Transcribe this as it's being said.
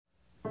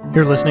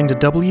You're listening to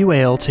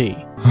WALT.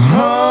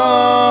 Homegrown.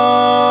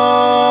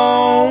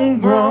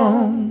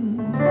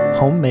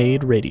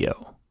 Homemade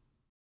radio.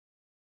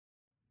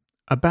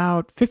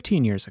 About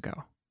 15 years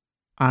ago,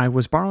 I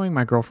was borrowing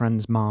my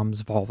girlfriend's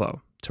mom's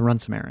Volvo to run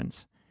some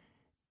errands.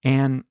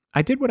 And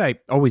I did what I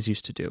always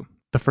used to do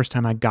the first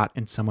time I got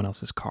in someone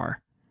else's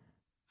car.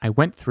 I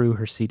went through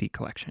her CD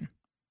collection.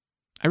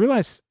 I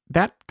realized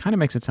that kind of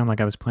makes it sound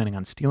like I was planning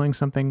on stealing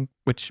something,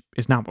 which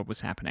is not what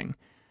was happening.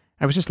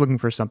 I was just looking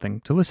for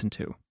something to listen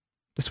to.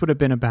 This would have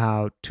been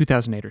about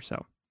 2008 or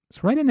so.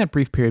 It's right in that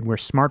brief period where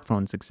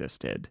smartphones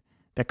existed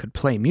that could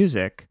play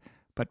music,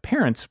 but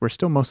parents were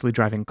still mostly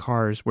driving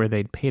cars where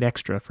they'd paid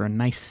extra for a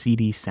nice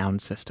CD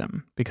sound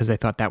system because they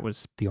thought that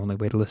was the only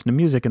way to listen to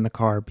music in the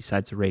car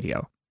besides the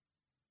radio.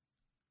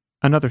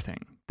 Another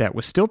thing that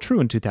was still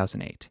true in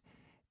 2008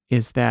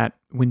 is that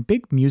when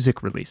big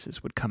music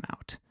releases would come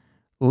out,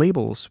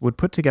 labels would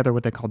put together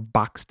what they called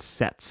boxed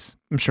sets.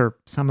 I'm sure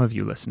some of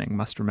you listening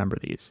must remember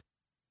these.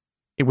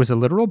 It was a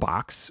literal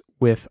box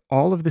with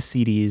all of the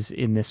CDs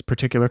in this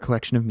particular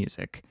collection of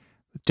music,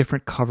 with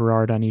different cover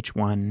art on each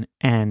one,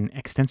 and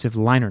extensive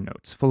liner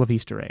notes full of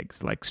Easter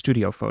eggs like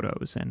studio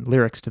photos and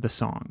lyrics to the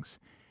songs.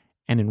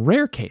 And in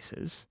rare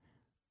cases,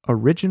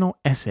 original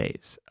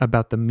essays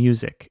about the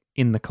music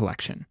in the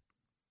collection.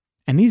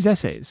 And these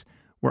essays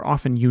were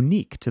often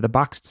unique to the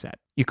boxed set.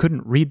 You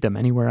couldn't read them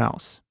anywhere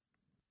else.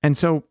 And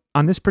so,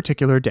 on this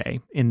particular day,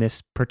 in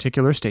this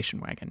particular station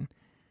wagon,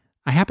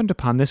 I happened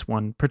upon this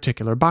one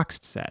particular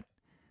boxed set,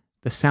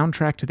 the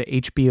soundtrack to the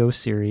HBO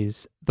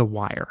series The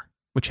Wire,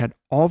 which had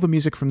all the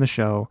music from the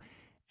show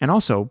and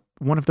also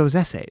one of those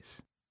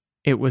essays.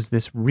 It was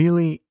this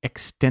really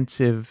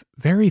extensive,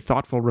 very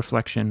thoughtful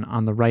reflection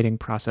on the writing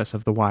process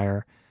of The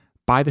Wire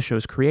by the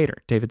show's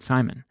creator, David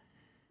Simon.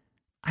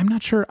 I'm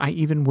not sure I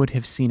even would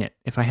have seen it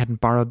if I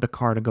hadn't borrowed the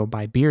car to go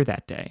buy beer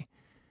that day.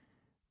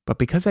 But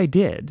because I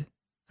did,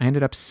 I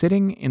ended up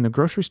sitting in the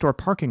grocery store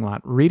parking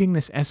lot reading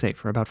this essay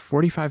for about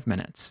 45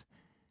 minutes,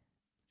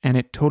 and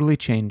it totally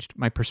changed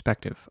my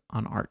perspective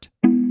on art.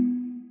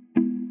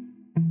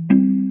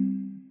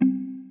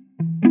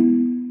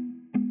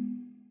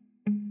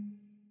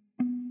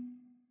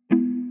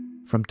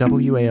 From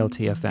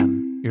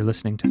WALT-FM, you're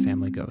listening to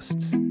Family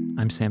Ghosts.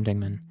 I'm Sam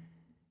Dingman.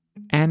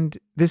 And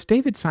this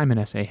David Simon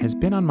essay has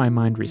been on my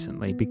mind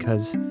recently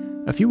because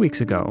a few weeks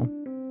ago,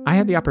 I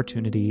had the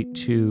opportunity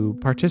to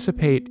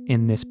participate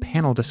in this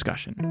panel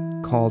discussion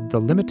called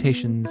The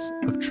Limitations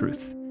of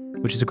Truth,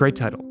 which is a great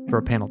title for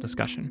a panel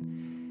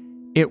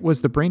discussion. It was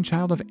the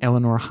brainchild of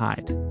Eleanor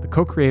Hyde, the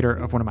co-creator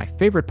of one of my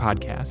favorite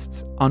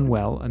podcasts,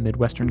 Unwell, a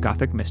Midwestern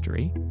Gothic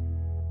Mystery.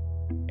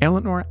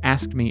 Eleanor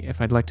asked me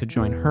if I'd like to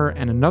join her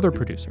and another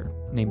producer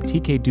named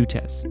TK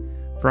Dutes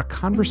for a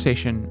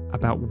conversation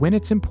about when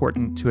it's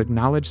important to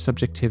acknowledge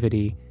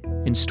subjectivity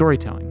in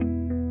storytelling.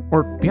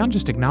 Or beyond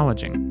just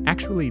acknowledging,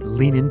 actually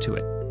lean into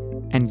it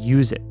and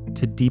use it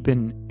to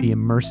deepen the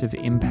immersive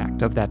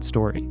impact of that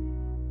story.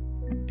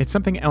 It's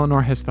something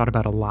Eleanor has thought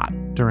about a lot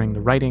during the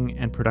writing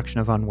and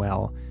production of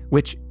Unwell,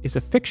 which is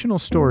a fictional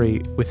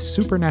story with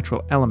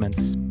supernatural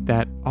elements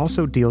that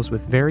also deals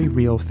with very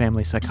real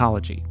family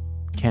psychology.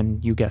 Can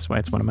you guess why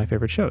it's one of my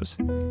favorite shows?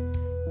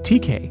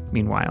 TK,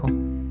 meanwhile,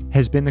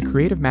 has been the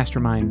creative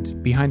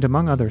mastermind behind,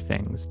 among other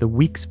things, the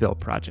Weeksville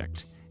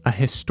Project, a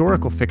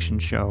historical fiction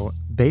show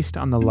based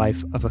on the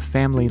life of a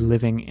family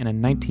living in a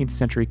 19th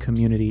century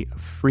community of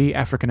free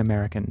African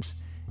Americans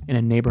in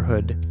a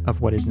neighborhood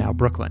of what is now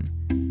Brooklyn.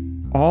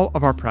 All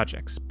of our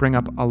projects bring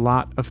up a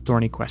lot of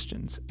thorny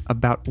questions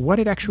about what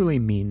it actually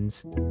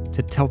means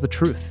to tell the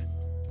truth.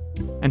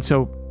 And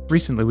so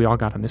recently we all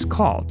got on this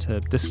call to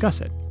discuss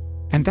it.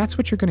 And that's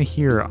what you're going to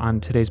hear on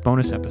today's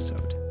bonus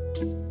episode,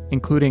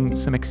 including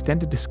some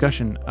extended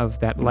discussion of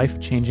that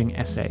life-changing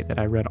essay that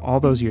I read all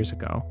those years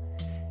ago.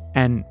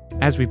 And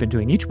as we've been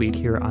doing each week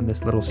here on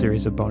this little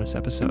series of bonus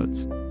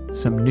episodes,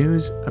 some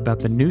news about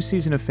the new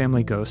season of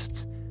Family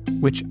Ghosts,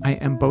 which I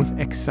am both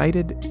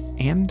excited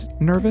and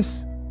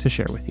nervous to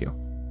share with you.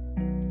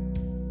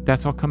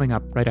 That's all coming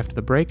up right after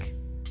the break.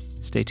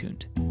 Stay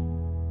tuned.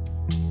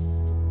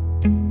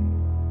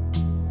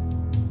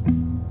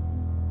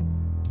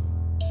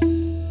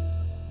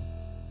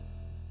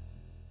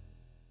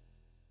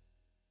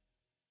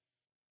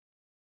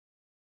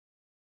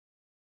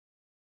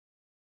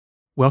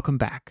 Welcome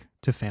back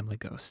to Family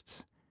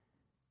Ghosts.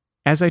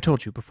 As I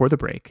told you before the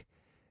break,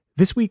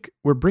 this week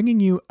we're bringing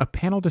you a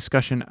panel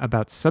discussion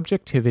about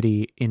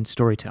subjectivity in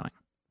storytelling,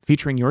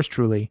 featuring yours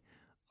truly,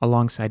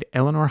 alongside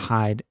Eleanor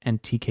Hyde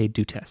and TK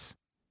Dutes.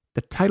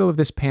 The title of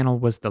this panel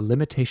was The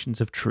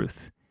Limitations of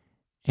Truth,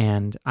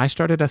 and I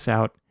started us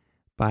out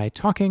by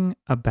talking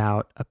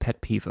about a pet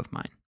peeve of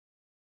mine.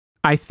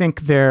 I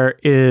think there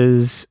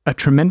is a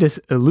tremendous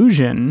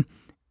illusion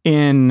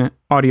in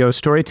audio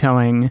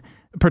storytelling,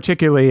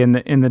 particularly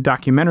in the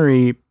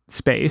documentary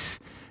space,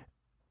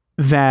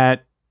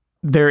 that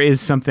there is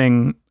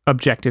something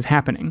objective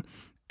happening.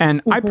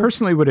 And I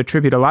personally would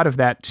attribute a lot of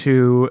that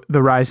to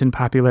the rise in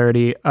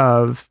popularity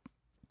of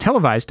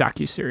televised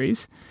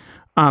docuseries,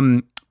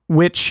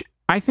 which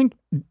I think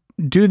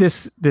do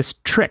this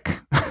trick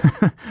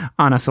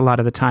on us a lot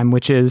of the time,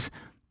 which is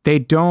they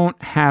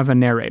don't have a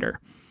narrator,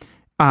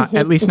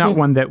 at least not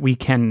one that we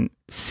can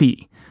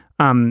see.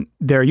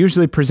 They're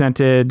usually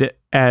presented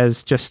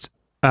as just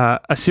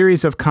a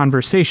series of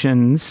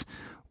conversations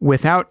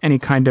without any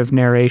kind of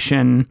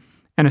narration,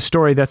 and a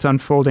story that's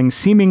unfolding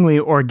seemingly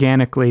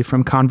organically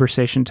from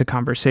conversation to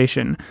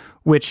conversation,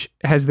 which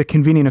has the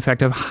convenient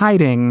effect of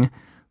hiding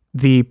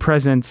the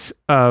presence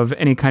of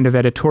any kind of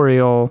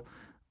editorial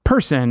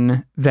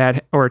person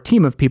that, or a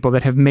team of people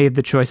that have made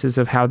the choices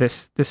of how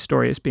this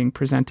story is being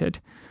presented.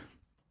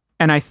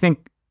 And I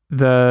think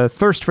the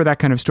thirst for that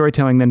kind of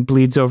storytelling then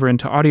bleeds over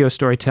into audio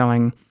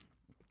storytelling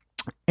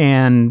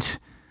and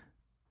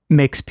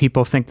makes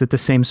people think that the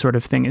same sort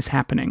of thing is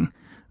happening.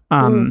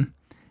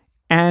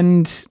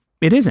 And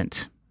it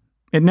isn't.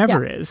 It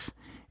never is.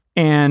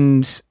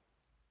 And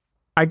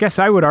I guess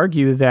I would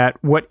argue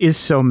that what is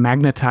so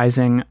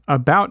magnetizing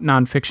about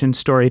nonfiction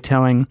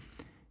storytelling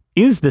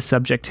is the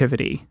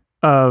subjectivity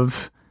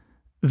of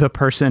the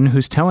person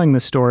who's telling the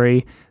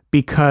story,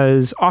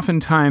 because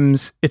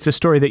oftentimes it's a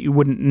story that you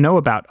wouldn't know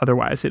about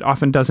otherwise. It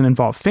often doesn't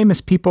involve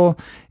famous people.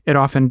 It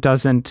often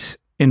doesn't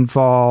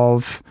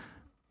involve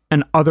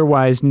an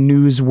otherwise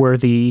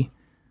newsworthy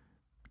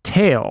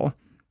tale,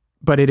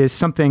 but it is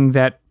something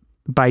that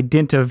by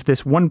dint of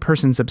this one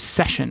person's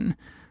obsession,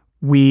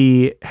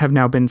 we have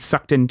now been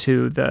sucked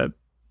into the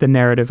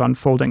narrative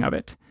unfolding of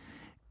it.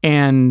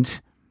 And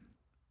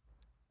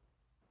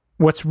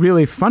what's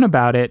really fun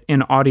about it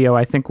in audio,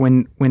 I think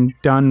when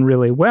done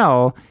really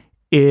well,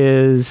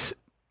 is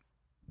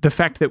the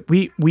fact that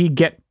we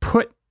get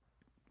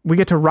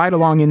to ride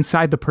along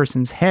inside the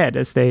person's head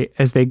as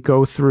they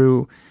go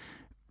through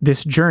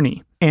this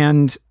journey.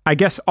 And I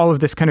guess all of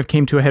this kind of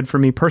came to a head for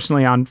me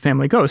personally on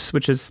Family Ghosts,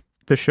 which is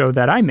the show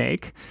that I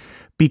make,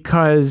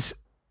 because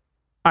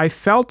I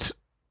felt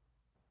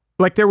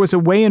like there was a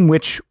way in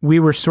which we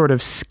were sort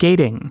of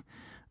skating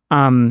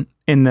in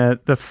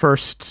the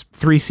first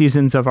 3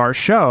 seasons of our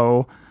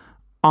show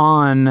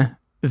on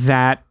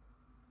that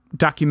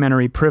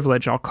documentary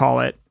privilege, I'll call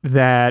it,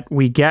 that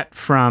we get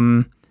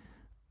from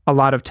a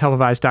lot of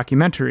televised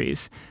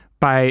documentaries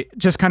by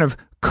just kind of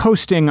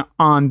coasting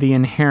on the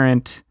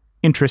inherent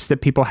interest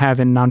that people have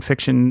in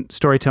nonfiction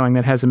storytelling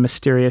that has a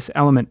mysterious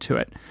element to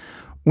it.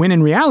 When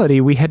in reality,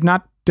 we had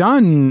not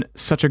done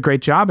such a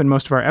great job in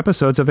most of our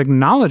episodes of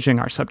acknowledging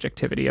our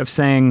subjectivity, of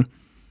saying,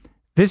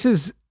 this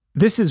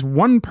is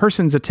one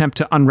person's attempt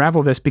to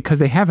unravel this because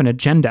they have an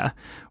agenda,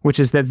 which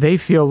is that they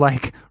feel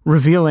like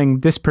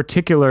revealing this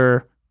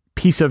particular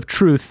piece of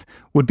truth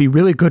would be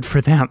really good for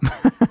them.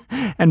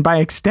 And by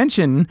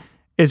extension,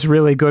 is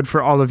really good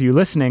for all of you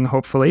listening,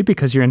 hopefully,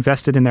 because you're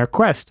invested in their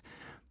quest.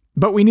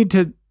 But we need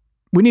to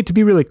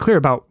be really clear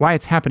about why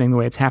it's happening the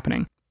way it's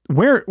happening.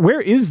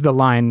 Where is the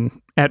line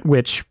at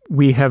which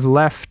we have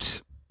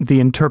left the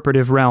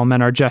interpretive realm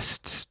and are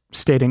just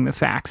stating the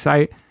facts?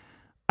 I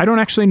don't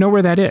actually know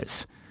where that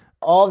is.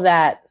 All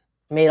that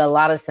made a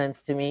lot of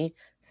sense to me,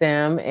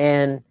 Sam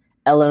and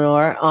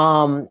Eleanor.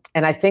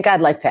 And I think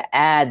I'd like to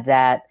add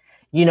that,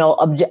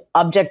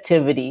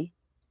 objectivity,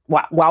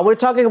 while we're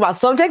talking about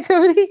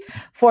subjectivity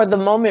for the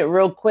moment,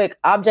 real quick,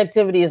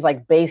 objectivity is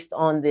like based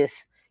on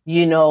this,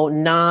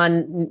 not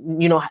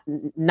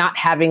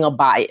having a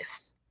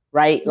bias,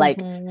 right? Like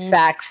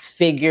facts,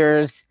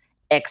 figures,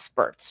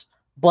 experts.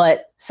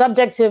 But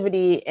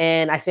subjectivity,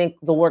 and I think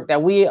the work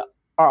that we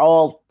are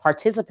all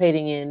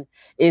participating in,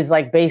 is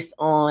like based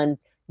on,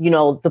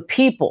 the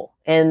people.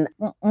 And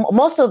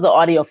most of the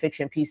audio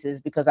fiction pieces,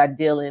 because I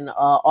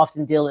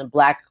often deal in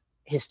Black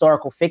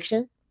historical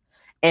fiction,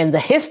 and the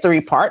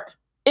history part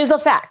is a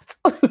fact,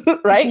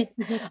 right?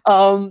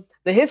 The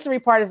history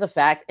part is a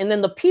fact. And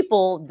then the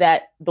people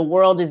that the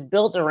world is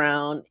built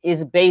around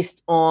is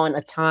based on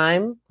a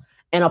time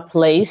and a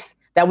place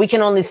that we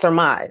can only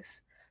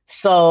surmise.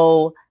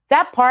 So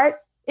that part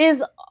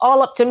is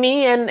all up to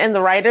me and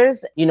the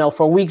writers.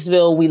 For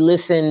Weeksville, we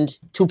listened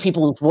to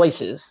people's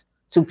voices,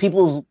 to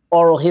people's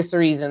oral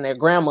histories and their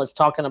grandmas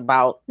talking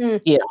about,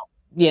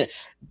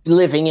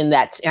 living in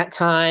that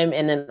time,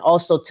 and then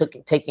also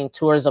taking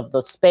tours of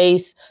the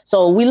space.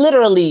 So we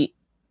literally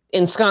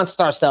ensconced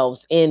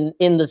ourselves in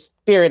the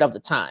spirit of the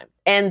time.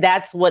 And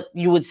that's what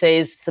you would say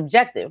is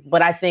subjective.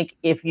 But I think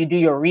if you do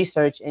your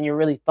research and you're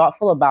really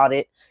thoughtful about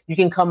it, you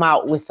can come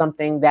out with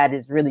something that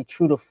is really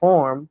true to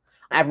form.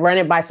 I've run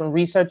it by some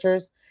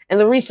researchers, and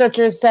the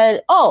researchers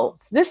said, oh,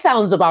 this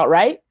sounds about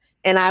right.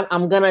 And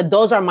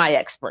those are my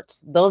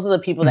experts. Those are the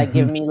people that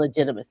give me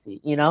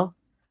legitimacy,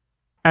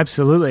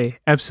 Absolutely.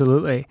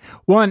 Absolutely.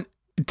 One,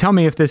 tell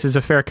me if this is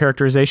a fair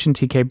characterization,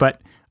 TK,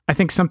 but I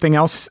think something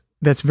else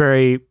that's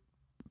very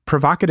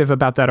provocative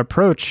about that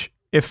approach,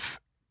 if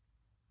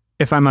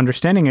I'm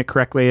understanding it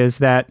correctly, is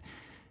that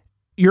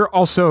you're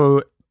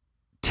also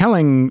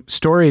telling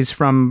stories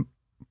from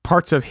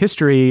parts of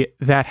history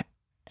that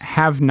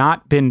have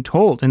not been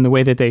told in the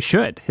way that they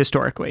should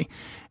historically.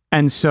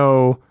 And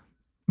so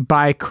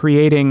by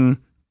creating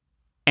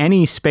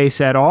any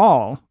space at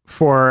all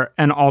for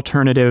an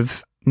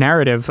alternative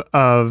narrative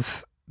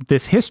of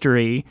this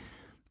history,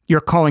 you're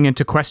calling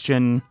into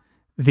question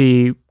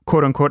the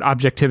quote unquote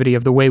objectivity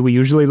of the way we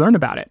usually learn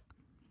about it.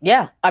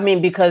 Yeah. I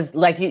mean, because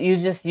like you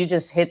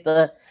just hit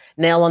the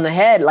nail on the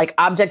head. Like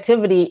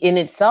objectivity in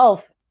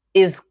itself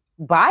is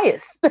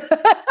bias,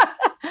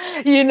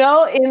 in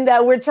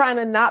that we're trying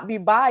to not be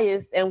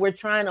biased and we're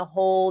trying to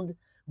hold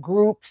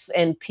groups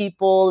and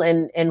people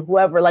and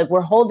whoever, like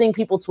we're holding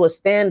people to a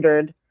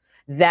standard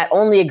that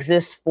only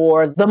exists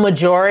for the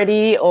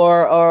majority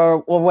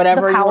or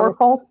whatever. The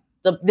powerful.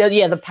 The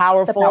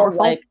powerful.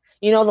 Like,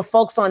 the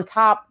folks on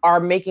top are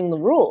making the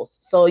rules.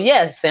 So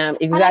yes, Sam,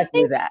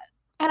 exactly that.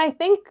 And I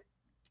think,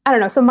 I don't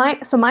know.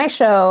 So my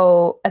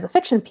show as a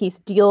fiction piece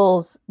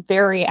deals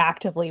very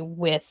actively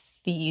with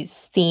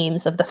these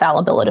themes of the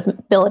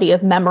fallibility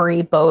of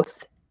memory,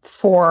 both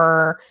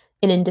for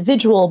an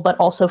individual, but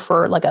also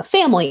for like a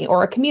family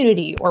or a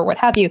community or what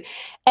have you.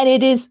 And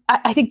it is,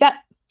 I think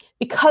that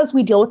because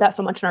we deal with that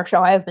so much in our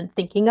show, I have been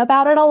thinking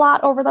about it a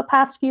lot over the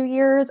past few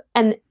years.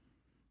 And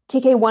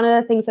TK, one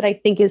of the things that I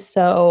think is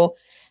so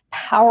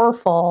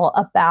powerful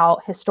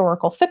about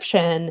historical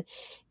fiction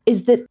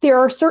is that there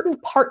are certain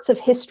parts of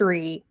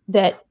history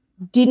that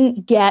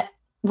didn't get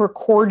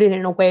recorded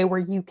in a way where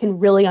you can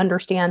really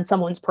understand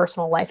someone's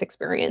personal life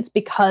experience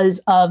because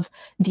of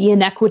the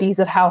inequities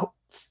of how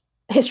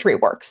history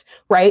works,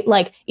 right?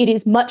 Like it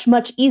is much,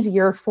 much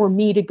easier for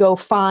me to go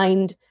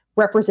find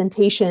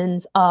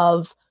representations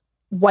of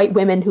white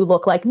women who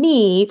look like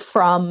me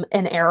from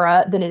an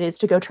era than it is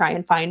to go try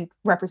and find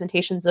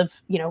representations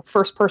of,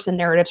 first person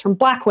narratives from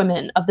Black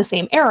women of the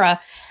same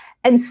era.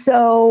 And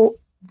so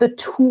the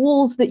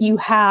tools that you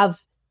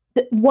have,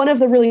 one of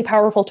the really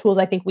powerful tools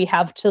I think we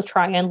have to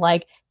try and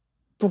like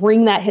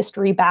bring that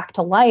history back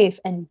to life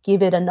and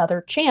give it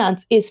another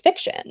chance is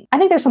fiction. I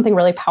think there's something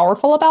really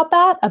powerful about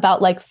that,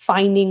 about like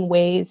finding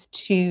ways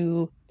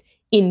to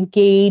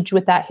engage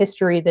with that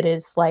history that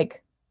is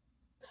like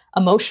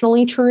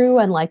emotionally true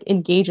and like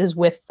engages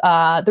with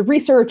the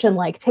research and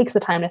like takes the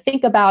time to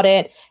think about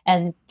it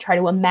and try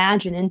to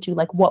imagine into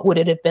like what would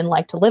it have been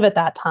like to live at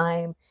that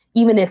time,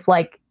 even if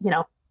like,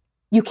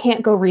 you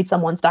can't go read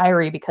someone's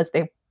diary because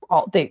they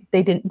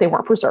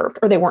weren't preserved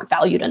or they weren't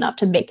valued enough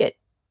to make it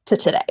to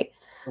today.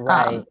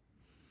 Right.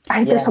 I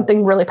think there's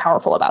something really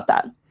powerful about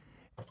that.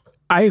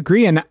 I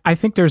agree. And I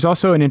think there's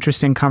also an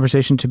interesting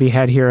conversation to be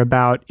had here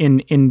about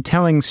in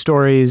telling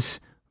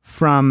stories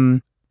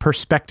from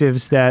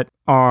perspectives that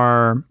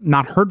are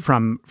not heard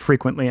from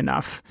frequently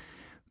enough.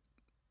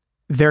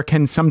 There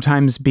can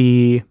sometimes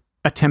be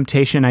a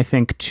temptation, I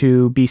think,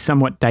 to be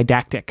somewhat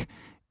didactic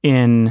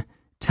in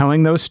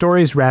telling those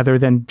stories rather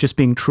than just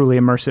being truly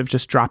immersive,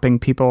 just dropping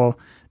people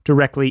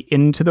directly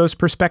into those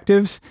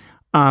perspectives.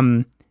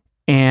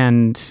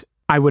 And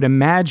I would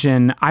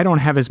imagine I don't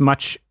have as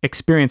much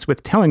experience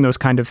with telling those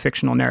kind of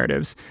fictional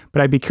narratives,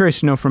 but I'd be curious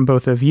to know from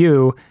both of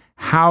you,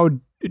 how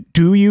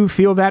do you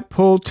feel that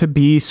pull to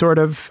be sort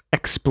of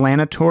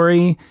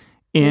explanatory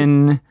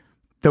in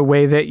the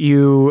way that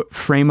you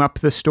frame up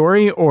the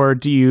story, or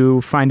do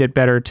you find it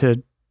better to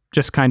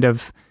just kind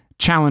of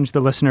challenge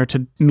the listener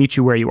to meet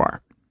you where you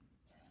are?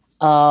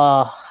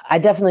 I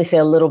definitely say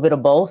a little bit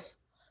of both,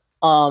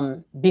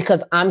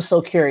 because I'm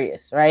so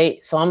curious,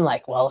 right? So I'm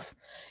like, well,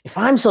 if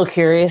I'm so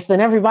curious,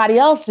 then everybody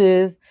else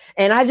is.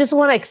 And I just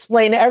want to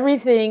explain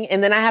everything.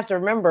 And then I have to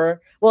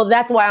remember, well,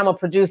 that's why I'm a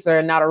producer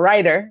and not a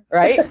writer,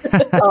 right?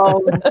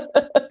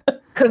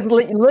 Because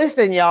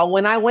listen, y'all,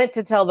 when I went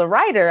to tell the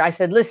writer, I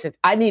said, listen,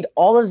 I need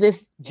all of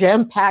this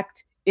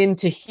jam-packed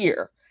into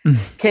here.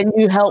 Can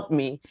you help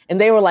me? And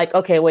they were like,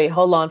 okay, wait,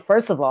 hold on.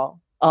 First of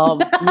all,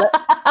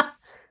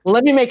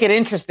 let me make it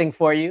interesting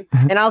for you.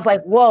 And I was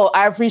like, whoa,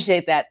 I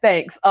appreciate that.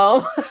 Thanks.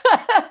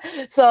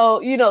 So,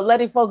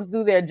 letting folks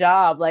do their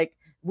job, like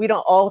we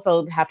don't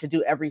also have to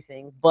do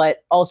everything,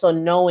 but also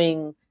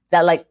knowing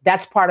that like,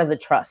 that's part of the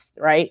trust,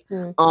 right?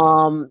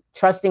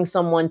 Trusting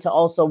someone to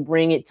also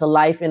bring it to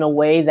life in a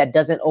way that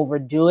doesn't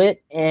overdo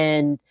it,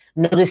 and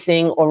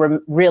noticing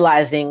or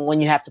realizing when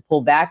you have to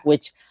pull back,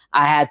 which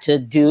I had to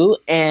do.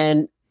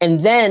 And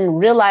then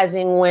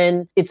realizing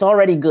when it's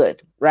already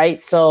good, right?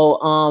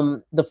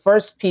 So the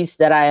first piece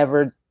that I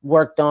ever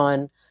worked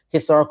on,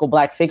 historical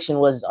Black fiction,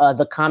 was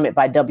The Comet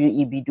by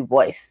W.E.B. Du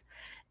Bois.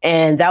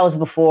 And that was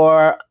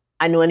before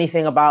I knew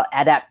anything about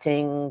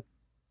adapting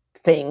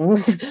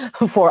things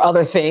for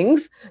other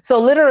things. So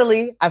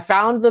literally, I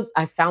found the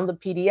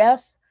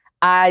PDF.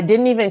 I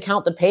didn't even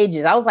count the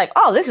pages. I was like,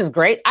 oh, this is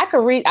great.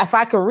 If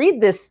I could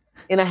read this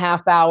in a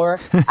half hour,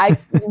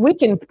 we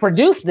can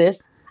produce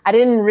this. I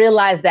didn't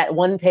realize that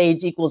 1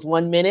 page equals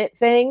 1 minute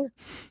thing.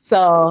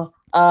 So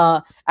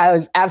I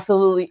was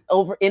absolutely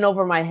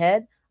over my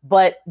head.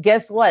 But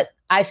guess what?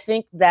 I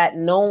think that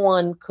no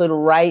one could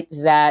write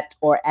that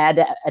or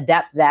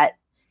adapt that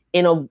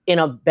in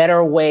a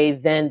better way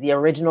than the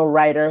original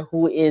writer,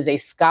 who is a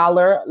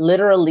scholar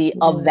literally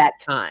of that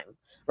time,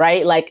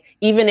 right? Like,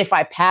 even if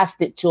I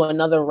passed it to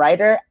another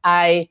writer,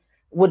 I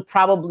would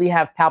probably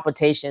have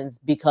palpitations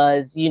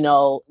because,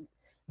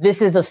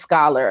 this is a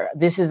scholar.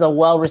 This is a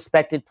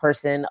well-respected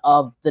person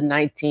of the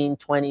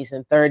 1920s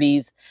and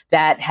 30s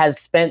that has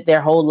spent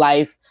their whole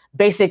life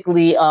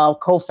basically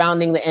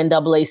co-founding the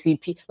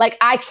NAACP. Like,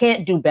 I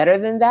can't do better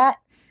than that.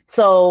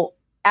 So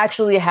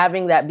actually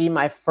having that be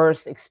my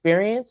first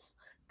experience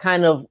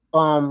kind of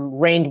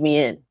reined me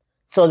in,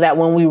 so that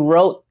when we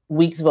wrote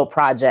Weeksville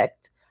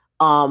Project,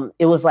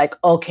 it was like,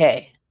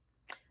 okay,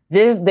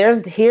 here's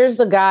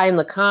the guy in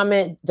the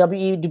comment,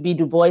 W.E.B.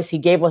 Du Bois. He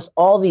gave us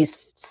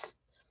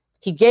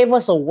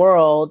a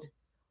world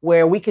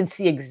where we can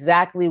see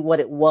exactly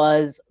what it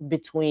was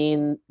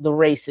between the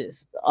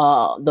races,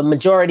 the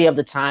majority of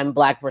the time,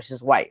 Black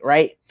versus white,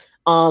 right?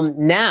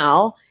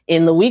 Now,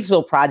 in the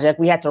Weeksville Project,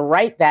 we had to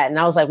write that. And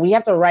I was like, we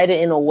have to write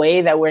it in a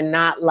way that we're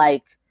not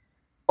like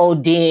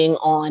ODing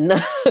on,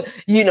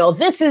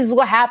 this is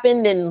what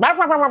happened. And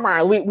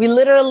we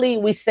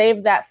literally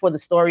saved that for the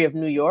story of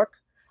New York,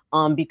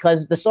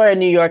 because the story of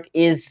New York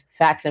is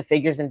facts and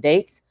figures and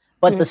dates.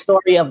 But the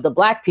story of the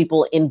Black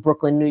people in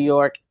Brooklyn, New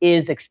York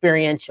is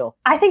experiential.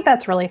 I think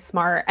that's really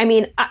smart. I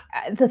mean,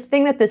 the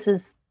thing that this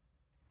is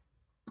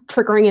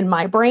triggering in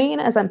my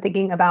brain as I'm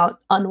thinking about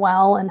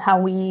Unwell and how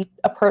we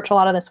approach a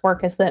lot of this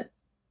work is that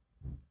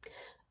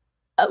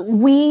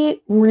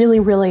we really,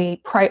 really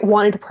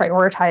wanted to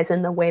prioritize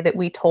in the way that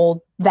we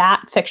told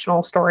that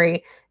fictional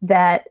story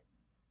that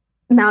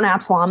Mount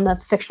Absalom, the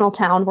fictional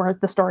town where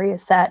the story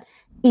is set,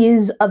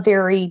 is a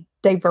very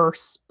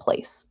diverse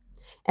place.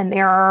 And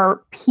there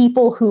are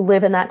people who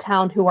live in that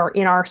town who are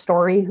in our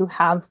story who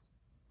have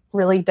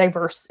really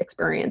diverse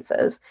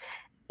experiences.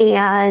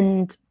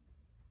 And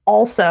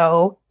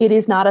also, it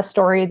is not a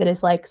story that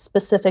is like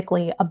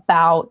specifically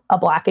about a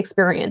Black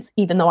experience,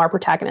 even though our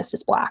protagonist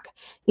is Black.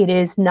 It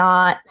is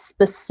not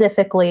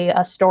specifically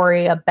a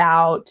story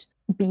about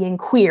being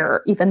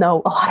queer, even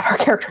though a lot of our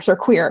characters are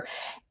queer.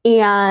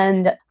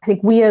 And I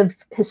think we have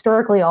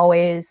historically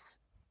always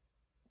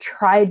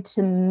tried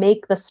to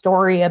make the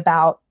story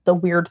about the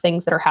weird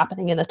things that are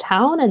happening in the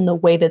town and the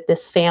way that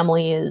this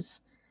family is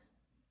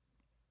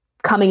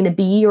coming to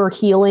be or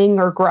healing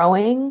or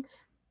growing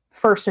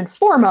first and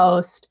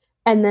foremost.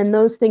 And then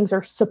those things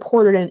are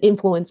supported and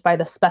influenced by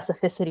the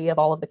specificity of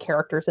all of the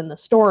characters in the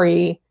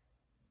story,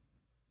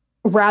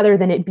 rather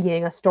than it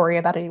being a story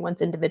about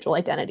anyone's individual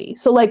identity.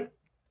 So like,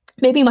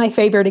 maybe my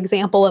favorite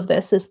example of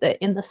this is that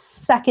in the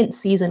second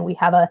season, we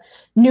have a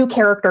new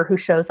character who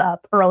shows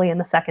up early in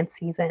the second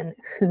season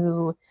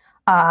who,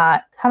 how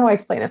do I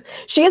explain this?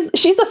 She's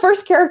the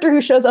first character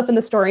who shows up in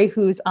the story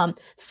who's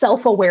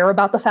self-aware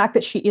about the fact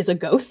that she is a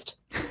ghost.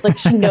 Like,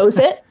 she knows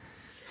it.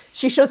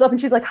 She shows up and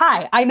she's like,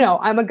 hi, I know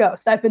I'm a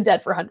ghost. I've been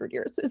dead for 100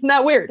 years. Isn't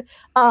that weird?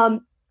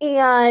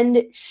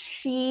 And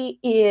she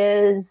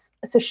is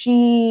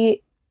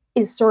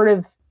sort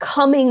of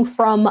coming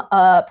from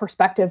a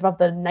perspective of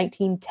the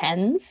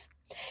 1910s,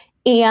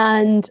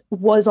 and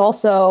was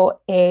also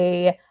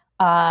a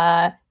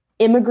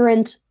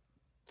immigrant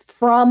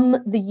from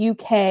the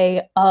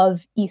UK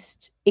of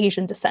East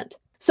Asian descent.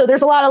 So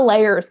there's a lot of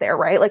layers there,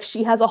 right? Like,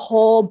 she has a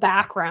whole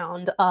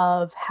background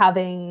of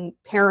having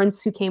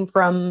parents who came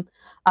from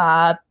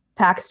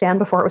Pakistan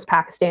before it was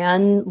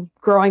Pakistan,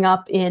 growing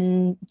up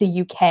in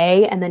the UK,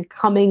 and then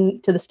coming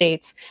to the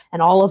States,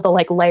 and all of the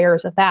like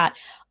layers of that.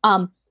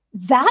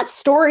 That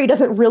story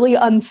doesn't really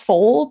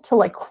unfold to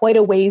like quite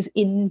a ways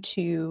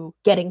into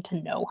getting to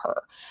know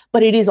her,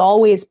 but it is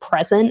always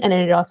present, and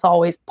it is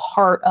always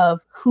part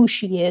of who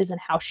she is and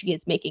how she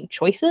is making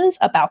choices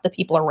about the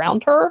people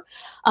around her.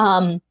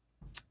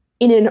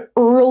 In an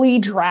early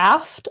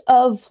draft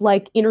of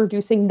like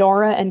introducing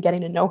Nora and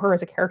getting to know her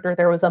as a character,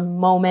 there was a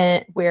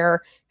moment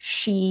where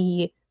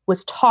she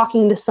was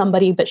talking to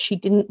somebody, but she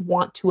didn't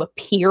want to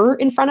appear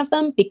in front of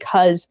them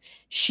because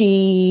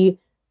she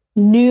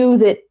knew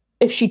that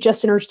if she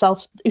just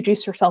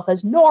introduced herself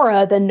as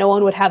Nora, then no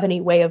one would have any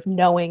way of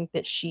knowing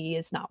that she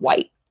is not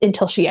white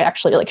until she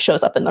actually like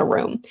shows up in the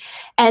room.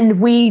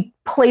 And we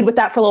played with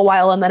that for a little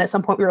while. And then at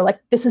some point we were like,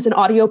 this is an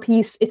audio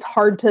piece. It's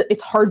hard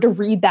to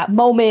read that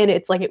moment.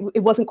 It's like, it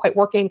wasn't quite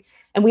working.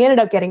 And we ended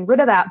up getting rid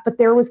of that. But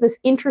there was this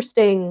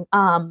interesting,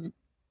 there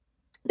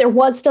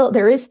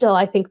is still,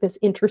 I think, this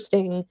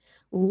interesting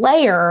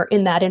layer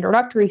in that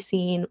introductory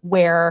scene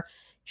where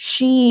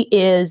she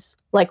is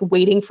like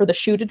waiting for the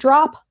shoe to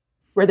drop,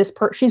 where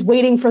she's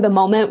waiting for the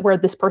moment where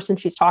this person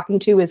she's talking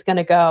to is going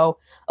to go,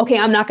 okay,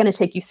 I'm not going to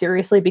take you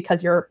seriously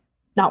because you're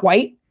not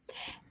white.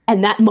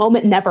 And that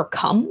moment never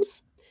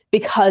comes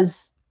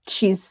because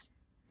she's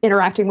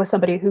interacting with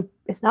somebody who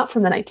is not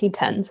from the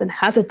 1910s and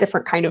has a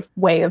different kind of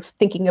way of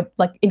thinking of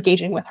like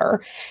engaging with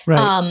her.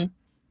 Right.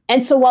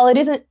 And so while it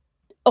isn't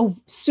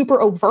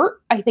super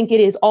overt, I think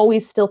it is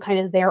always still kind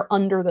of there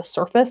under the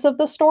surface of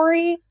the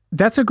story.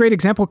 That's a great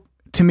example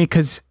to me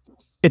because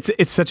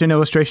it's such an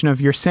illustration of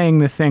you're saying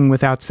the thing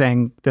without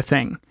saying the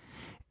thing.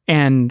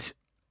 And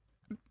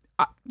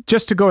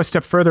just to go a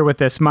step further with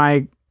this,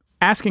 my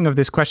asking of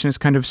this question is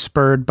kind of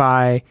spurred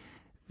by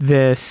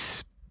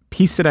this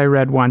piece that I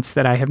read once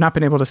that I have not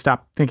been able to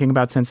stop thinking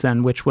about since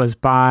then, which was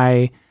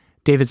by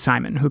David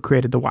Simon, who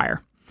created The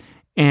Wire.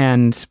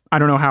 And I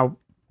don't know how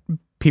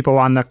people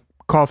on the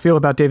Call feel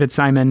about David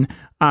Simon.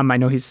 I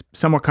know he's a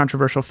somewhat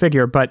controversial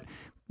figure, but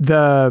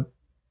the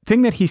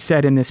thing that he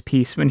said in this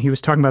piece when he was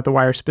talking about The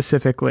Wire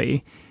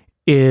specifically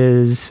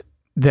is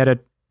that a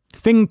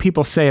thing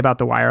people say about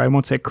The Wire, I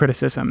won't say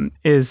criticism,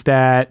 is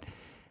that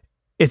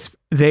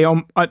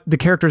the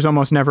characters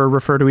almost never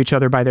refer to each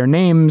other by their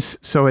names,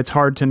 so it's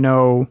hard to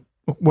know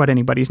what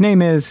anybody's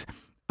name is.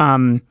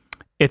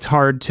 It's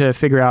hard to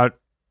figure out,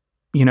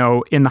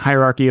 in the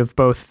hierarchy of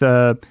both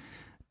the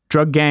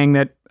drug gang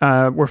that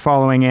we're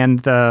following and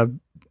the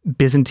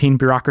Byzantine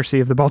bureaucracy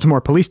of the Baltimore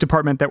Police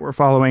Department that we're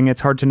following,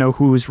 it's hard to know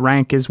whose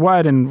rank is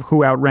what and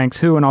who outranks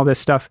who and all this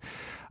stuff.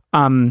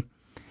 And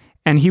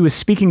he was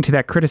speaking to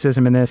that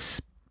criticism in this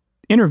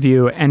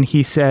interview, and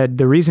he said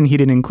the reason he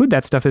didn't include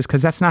that stuff is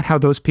because that's not how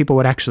those people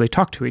would actually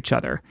talk to each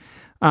other.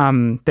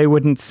 They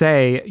wouldn't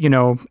say,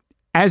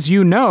 as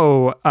you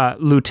know,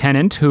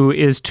 Lieutenant, who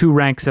is 2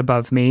 ranks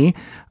above me,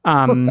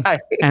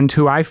 and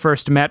who I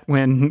first met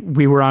when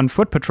we were on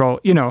foot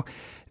patrol,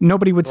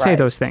 nobody would say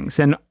those things.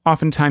 And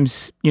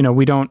oftentimes,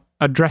 we don't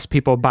address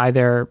people by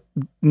their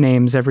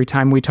names every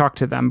time we talk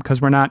to them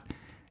because we're not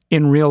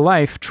in real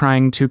life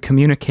trying to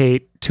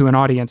communicate to an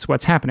audience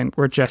what's happening.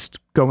 We're just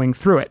going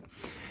through it.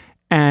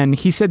 And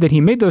he said that he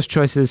made those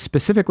choices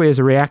specifically as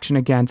a reaction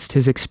against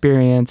his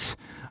experience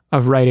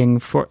of writing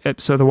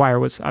so The Wire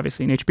was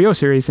obviously an HBO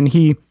series, and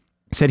he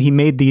said he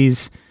made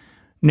these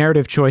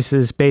narrative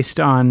choices based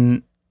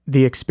on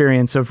the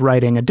experience of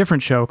writing a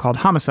different show called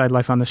Homicide: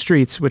 Life on the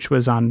Streets, which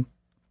was on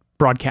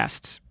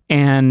broadcasts,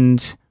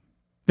 and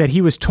that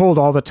he was told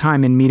all the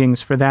time in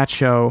meetings for that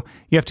show,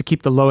 you have to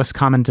keep the lowest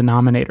common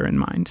denominator in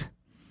mind.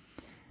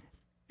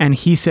 And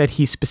he said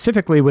he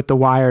specifically with The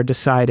Wire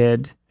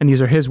decided, and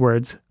these are his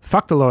words,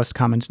 fuck the lowest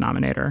common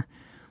denominator.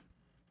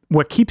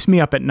 What keeps me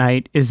up at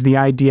night is the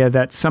idea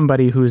that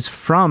somebody who's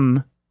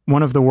from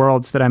one of the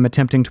worlds that I'm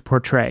attempting to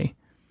portray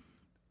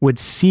would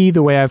see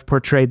the way I've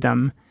portrayed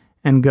them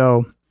and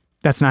go,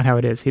 that's not how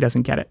it is. He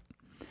doesn't get it.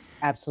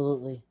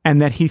 Absolutely.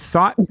 And that he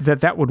thought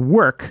that would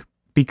work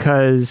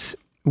because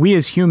we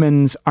as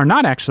humans are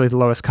not actually the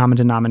lowest common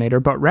denominator,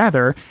 but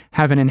rather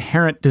have an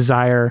inherent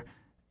desire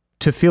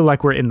to feel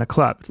like we're in the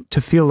club,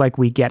 to feel like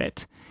we get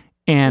it.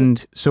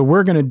 And so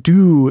we're going to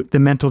do the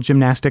mental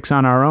gymnastics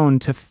on our own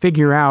to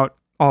figure out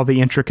all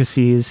the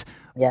intricacies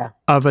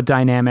of a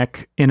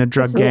dynamic in a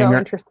drug gang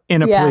or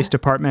in a police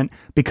department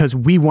because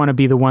we want to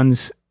be the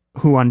ones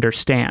who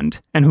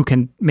understand and who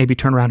can maybe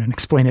turn around and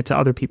explain it to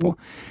other people.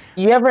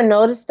 You ever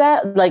notice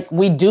that? Like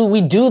we do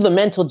the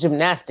mental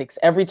gymnastics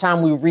every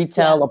time we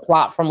retell a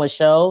plot from a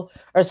show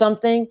or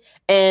something.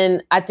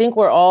 And I think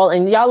we're all,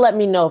 and y'all let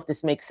me know if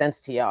this makes sense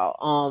to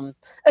y'all.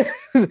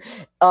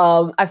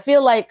 I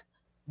feel like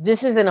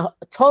this is a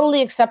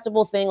totally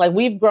acceptable thing. Like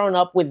we've grown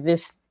up with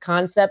this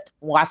concept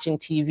watching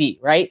TV,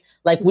 right?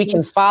 Like we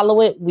can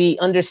follow it. We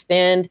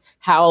understand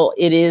how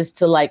it is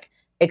to like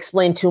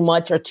explain too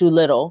much or too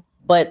little.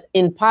 But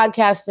in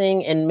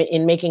podcasting and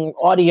in making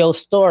audio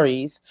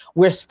stories,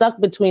 we're stuck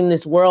between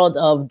this world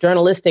of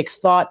journalistic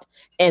thought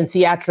and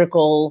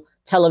theatrical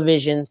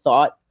television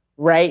thought,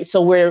 right?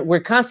 So we're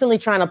constantly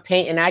trying to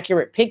paint an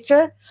accurate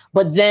picture,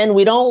 but then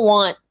we don't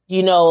want,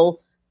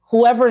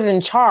 whoever's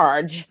in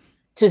charge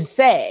to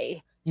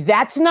say,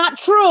 that's not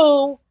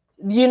true.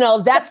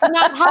 That's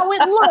not how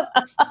it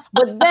looks.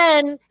 But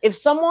then if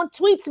someone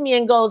tweets me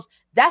and goes,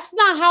 that's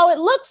not how it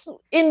looks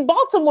in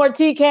Baltimore,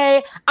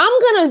 TK, I'm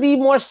going to be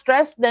more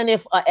stressed than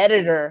if an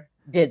editor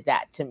did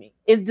that to me.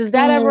 Does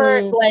that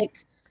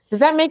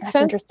make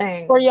sense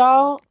for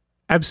y'all?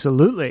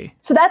 Absolutely.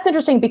 So that's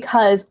interesting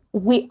because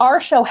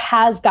our show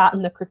has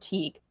gotten the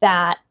critique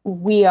that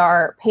we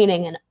are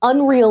painting an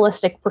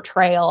unrealistic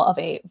portrayal of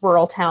a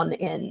rural town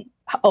in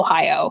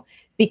Ohio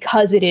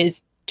because it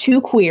is too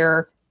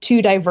queer,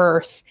 too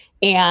diverse,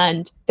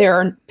 and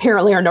there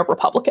apparently are no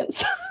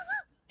Republicans.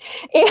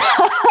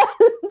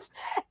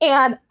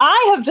 And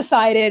I have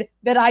decided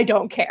that I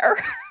don't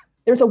care.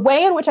 There's a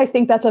way in which I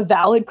think that's a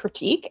valid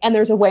critique, and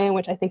there's a way in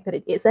which I think that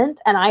it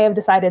isn't. And I have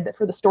decided that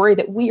for the story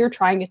that we are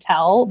trying to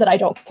tell, that I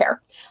don't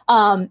care.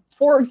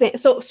 For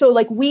example, so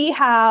like we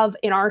have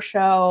in our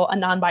show a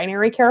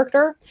non-binary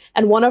character,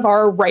 and one of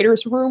our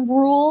writers' room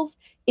rules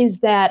is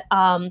that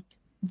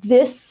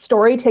this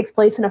story takes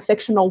place in a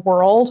fictional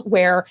world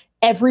where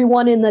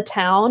everyone in the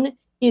town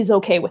is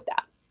okay with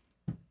that.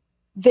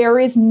 There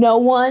is no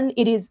one.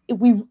 And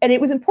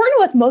it was important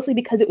to us mostly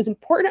because it was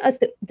important to us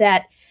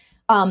that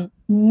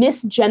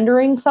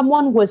misgendering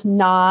someone was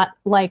not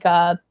like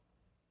a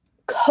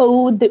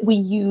code that we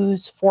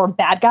use for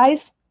bad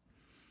guys.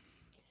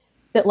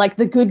 That like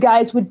the good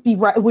guys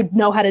would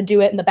know how to do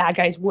it and the bad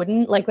guys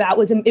wouldn't. Like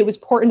it was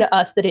important to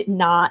us that it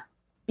not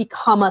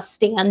become a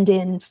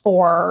stand-in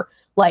for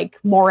like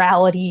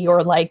morality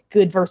or like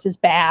good versus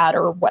bad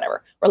or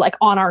whatever, or like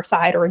on our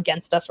side or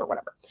against us or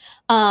whatever.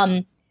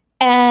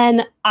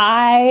 And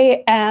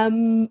I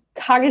am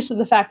cognizant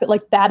of the fact that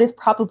like that is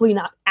probably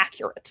not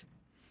accurate.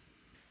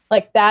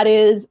 Like that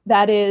is,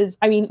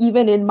 I mean,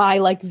 even in my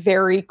like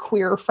very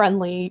queer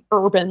friendly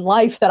urban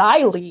life that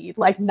I lead,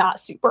 like not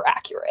super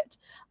accurate.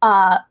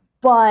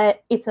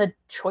 but it's a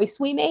choice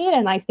we made,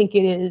 and I think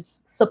it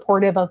is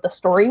supportive of the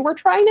story we're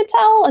trying to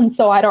tell, and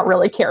so I don't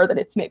really care that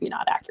it's maybe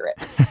not accurate.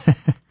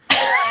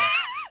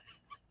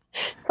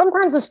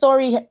 Sometimes the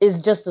story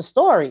is just a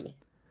story.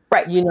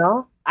 Right. You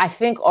know? I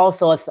think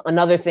also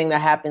another thing that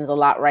happens a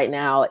lot right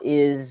now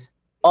is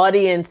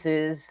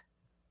audiences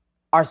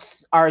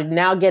are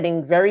now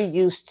getting very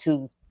used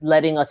to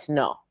letting us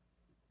know,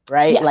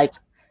 right? Yes. Like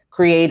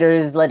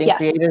creators letting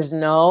creators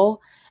know.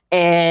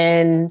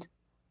 And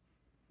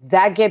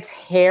that gets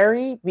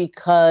hairy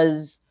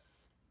because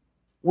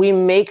we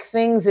make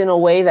things in a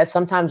way that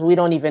sometimes we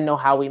don't even know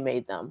how we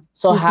made them.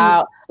 So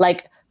how,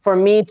 like, for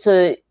me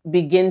to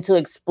begin to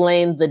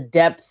explain the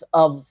depth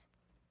of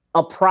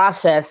a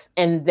process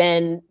and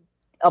then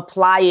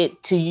apply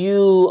it to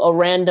you, a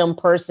random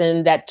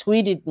person that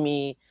tweeted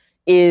me,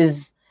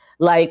 is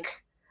like,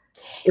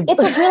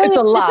 it's a really, it's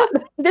a lot.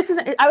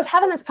 I was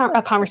having this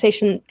a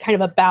conversation kind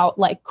of about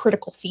like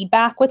critical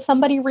feedback with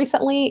somebody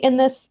recently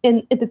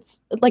it's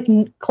like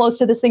close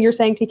to this thing you're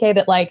saying, TK,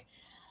 that like,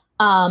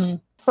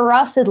 for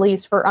us, at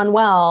least for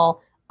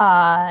Unwell,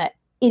 it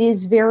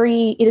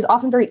is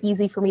often very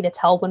easy for me to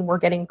tell when we're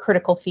getting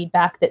critical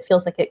feedback that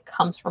feels like it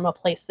comes from a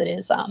place that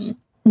is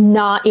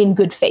not in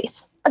good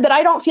faith, that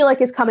I don't feel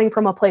like is coming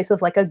from a place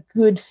of like a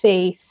good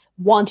faith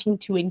wanting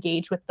to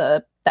engage with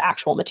the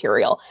actual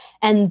material.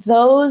 And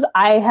those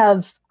I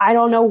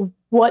don't know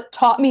what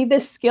taught me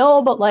this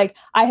skill, but like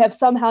I have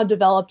somehow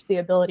developed the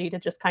ability to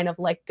just kind of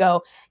like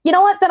go, you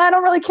know what, then I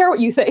don't really care what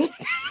you think.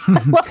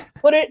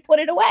 put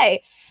it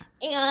away.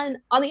 And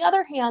on the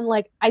other hand,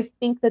 like, I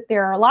think that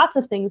there are lots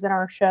of things in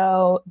our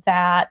show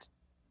that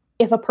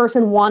if a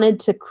person wanted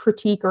to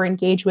critique or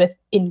engage with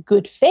in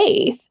good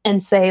faith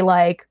and say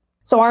like,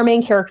 so our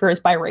main character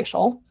is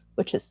biracial,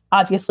 which is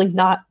obviously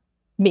not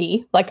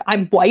me, like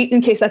I'm white,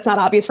 in case that's not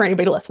obvious for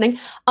anybody listening.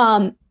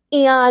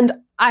 And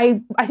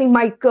I think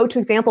my go-to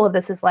example of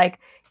this is like,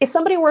 if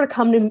somebody were to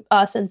come to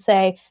us and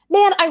say,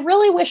 man, I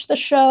really wish the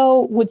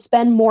show would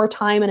spend more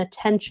time and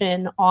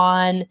attention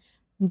on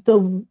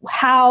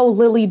how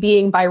Lily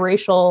being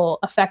biracial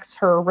affects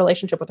her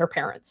relationship with her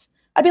parents.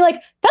 I'd be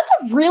like, that's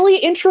a really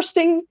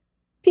interesting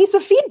piece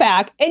of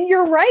feedback. And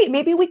you're right.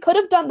 Maybe we could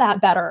have done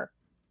that better.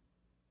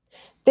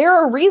 There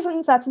are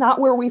reasons that's not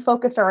where we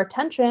focused our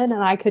attention,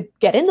 and I could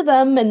get into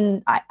them.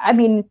 And I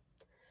mean,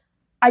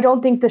 I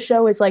don't think the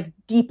show is like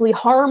deeply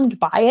harmed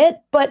by it,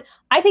 but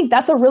I think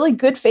that's a really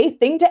good faith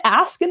thing to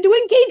ask and to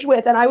engage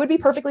with. And I would be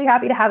perfectly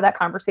happy to have that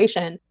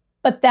conversation.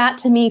 But that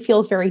to me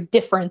feels very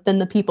different than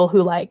the people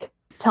who like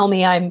tell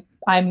me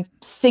I'm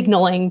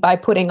signaling by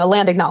putting a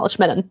land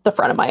acknowledgement in the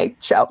front of my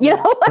show. You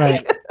know, like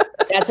right.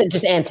 That's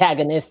just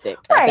antagonistic.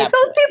 Right.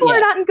 Those people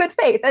are not in good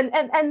faith.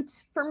 And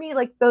for me,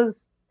 like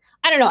those,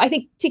 I don't know. I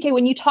think, TK,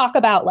 when you talk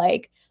about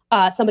like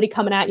somebody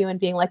coming at you and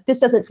being like, this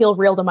doesn't feel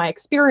real to my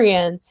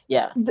experience.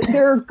 Yeah.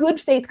 There are good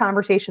faith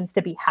conversations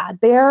to be had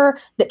there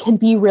that can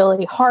be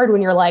really hard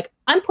when you're like,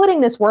 I'm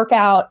putting this work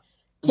out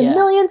to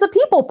millions of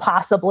people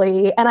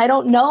possibly. And I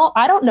don't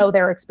know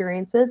their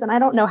experiences and I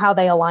don't know how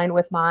they align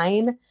with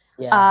mine.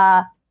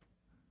 Yeah.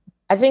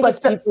 I think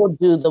if people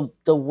do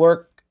the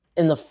work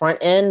in the front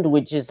end,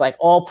 which is like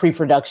all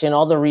pre-production,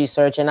 all the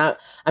research, and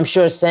I'm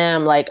sure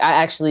Sam, like I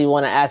actually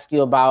want to ask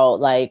you about,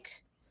 like,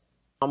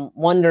 I'm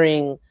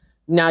wondering,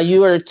 now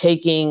you are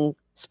taking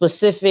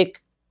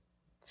specific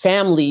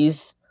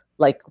families,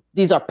 like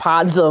these are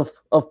pods of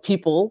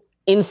people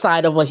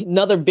inside of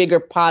another bigger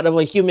pod of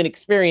a human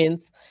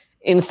experience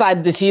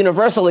inside this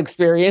universal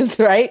experience,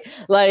 right?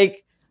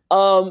 Like,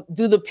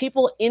 do the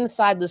people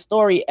inside the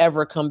story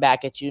ever come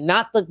back at you?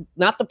 Not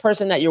the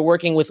person that you're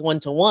working with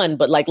one-to-one,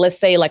 but like, let's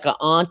say like an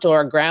aunt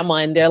or a grandma,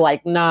 and they're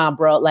like, nah,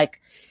 bro, like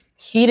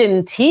he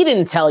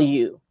didn't tell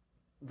you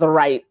the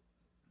right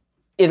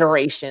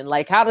iteration.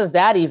 Like, how does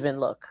that even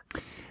look?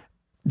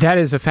 That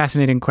is a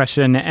fascinating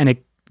question, and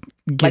it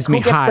gives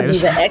me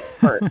hives. Who gets to be the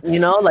expert? You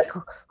know, like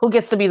who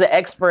gets to be the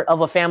expert of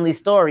a family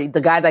story?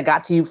 The guy that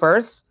got to you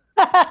first?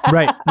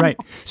 Right.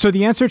 So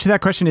the answer to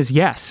that question is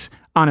yes,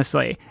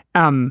 honestly.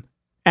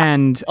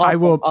 And I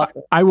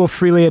will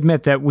freely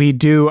admit that we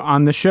do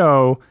on the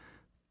show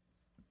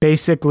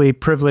basically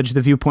privilege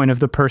the viewpoint of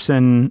the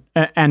person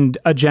and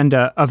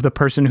agenda of the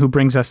person who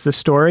brings us the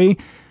story.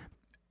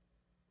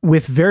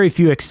 With very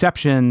few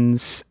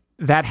exceptions,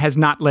 that has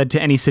not led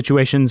to any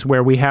situations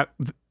where we have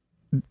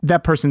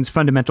that person's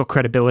fundamental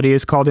credibility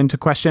is called into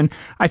question.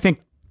 I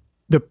think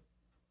the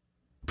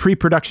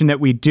pre-production that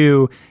we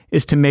do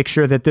is to make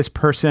sure that this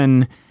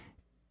person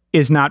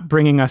is not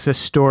bringing us a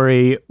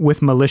story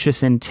with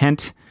malicious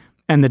intent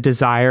and the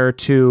desire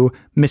to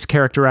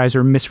mischaracterize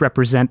or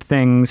misrepresent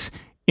things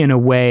in a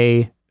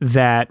way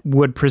that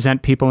would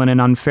present people in an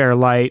unfair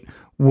light,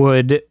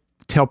 would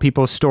tell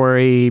people's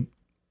story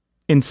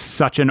in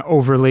such an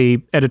overly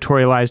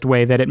editorialized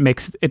way that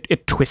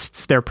it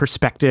twists their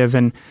perspective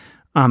and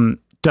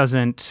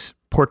doesn't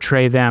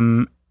portray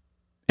them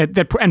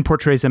and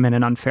portrays them in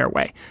an unfair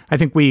way. I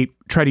think we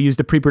try to use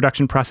the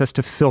pre-production process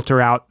to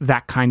filter out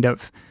that kind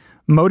of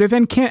motive,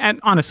 and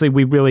honestly,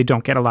 we really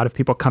don't get a lot of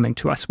people coming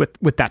to us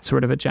with that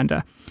sort of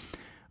agenda.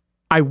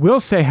 I will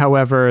say,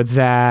 however,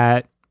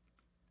 that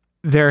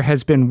there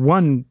has been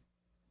one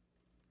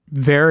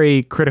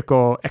very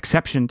critical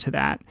exception to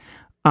that.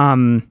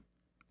 And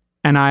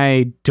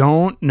I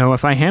don't know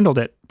if I handled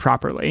it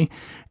properly.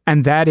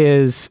 And that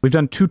is, we've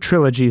done 2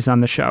 trilogies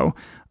on the show.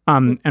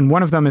 And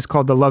one of them is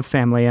called The Love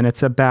Family, and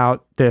it's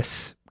about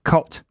this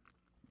cult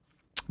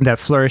that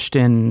flourished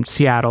in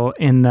Seattle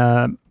in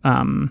the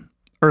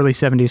early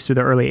 70s through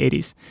the early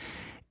 80s.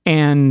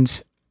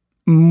 And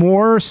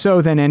more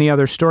so than any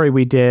other story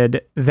we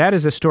did, that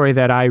is a story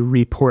that I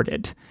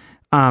reported.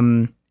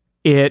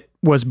 It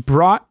was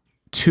brought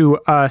to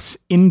us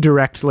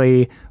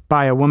indirectly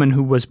by a woman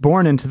who was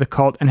born into the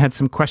cult and had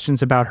some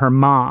questions about her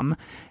mom.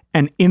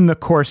 And in the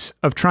course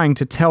of trying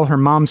to tell her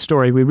mom's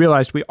story, we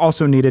realized we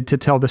also needed to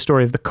tell the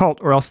story of the cult,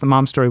 or else the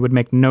mom's story would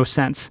make no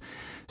sense.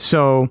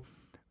 So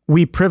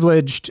we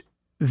privileged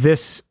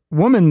this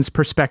woman's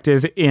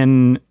perspective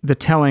in the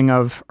telling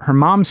of her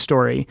mom's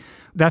story.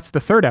 That's the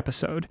 3rd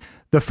episode.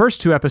 The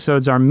first 2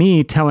 episodes are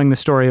me telling the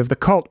story of the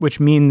cult, which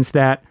means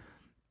that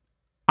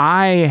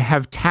I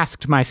have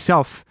tasked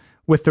myself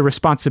with the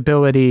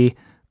responsibility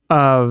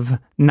of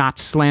not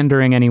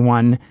slandering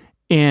anyone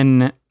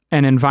in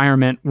an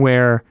environment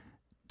where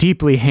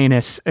deeply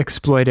heinous,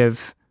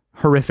 exploitive,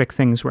 horrific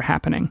things were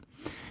happening.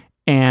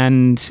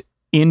 And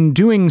in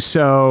doing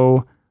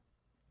so,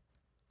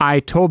 I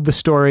told the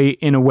story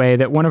in a way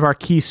that one of our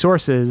key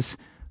sources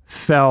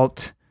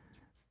felt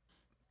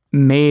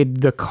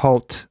made the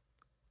cult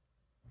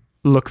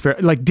look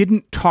very, like,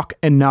 didn't talk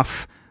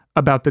enough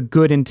about the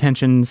good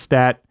intentions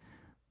that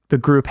the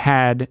group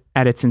had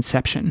at its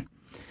inception.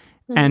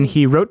 Mm-hmm. And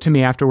he wrote to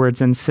me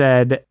afterwards and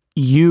said,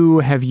 "You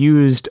have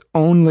used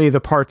only the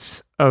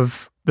parts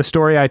of the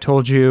story I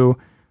told you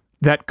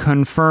that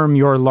confirm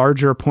your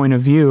larger point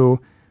of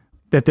view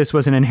that this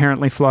was an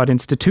inherently flawed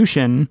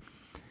institution.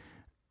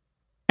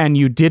 And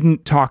you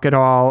didn't talk at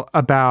all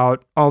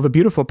about all the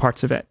beautiful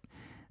parts of it."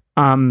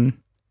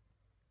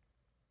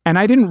 And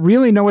I didn't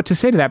really know what to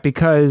say to that,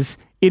 because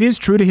it is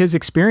true to his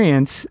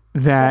experience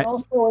that... But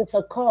also, it's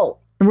a cult.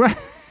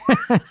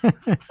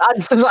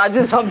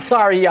 I'm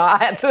sorry, y'all. I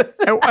had to.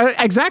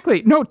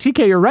 Exactly. No,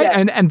 TK, you're right.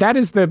 Yeah. And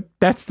that's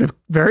the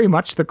very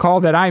much the call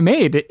that I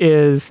made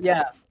is,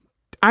 yeah,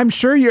 I'm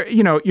sure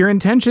your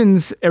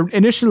intentions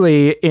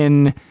initially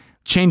in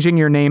changing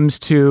your names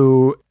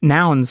to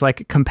nouns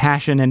like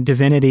compassion and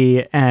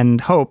divinity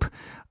and hope,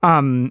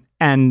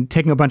 and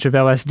taking a bunch of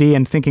LSD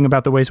and thinking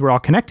about the ways we're all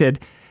connected,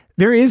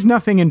 there is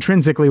nothing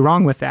intrinsically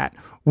wrong with that.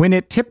 When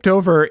it tipped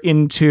over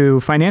into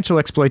financial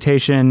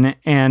exploitation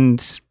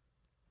and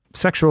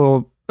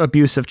sexual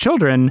abuse of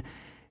children,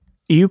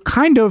 you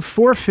kind of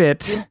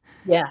forfeit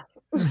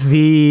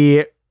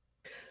the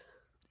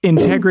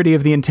integrity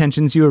of the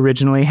intentions you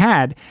originally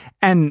had.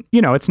 And,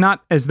 it's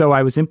not as though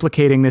I was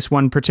implicating this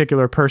one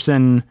particular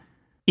person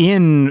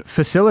in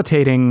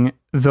facilitating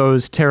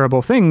those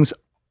terrible things,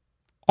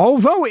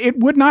 although it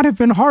would not have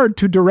been hard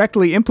to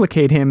directly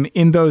implicate him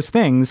in those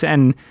things.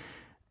 And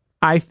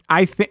I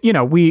think,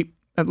 we,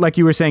 like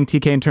you were saying,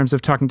 TK, in terms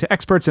of talking to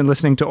experts and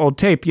listening to old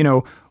tape,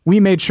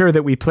 we made sure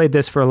that we played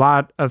this for a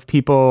lot of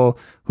people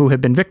who have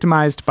been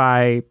victimized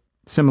by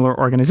similar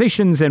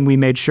organizations, and we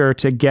made sure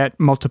to get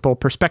multiple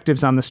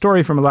perspectives on the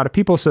story from a lot of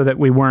people so that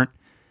we weren't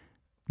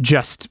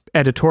just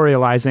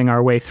editorializing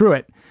our way through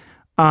it.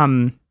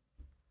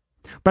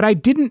 But I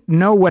didn't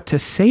know what to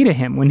say to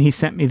him when he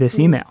sent me this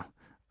email.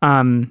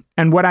 And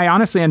what I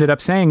honestly ended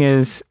up saying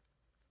is,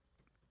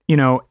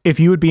 if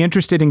you would be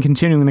interested in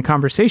continuing the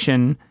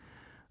conversation,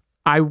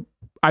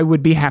 I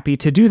would be happy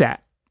to do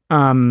that.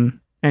 And,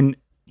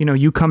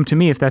 you come to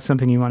me if that's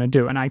something you want to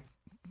do. And I,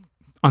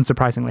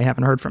 unsurprisingly,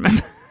 haven't heard from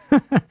him.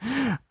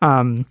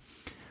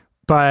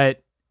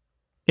 But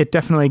it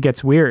definitely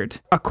gets weird.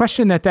 A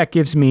question that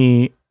gives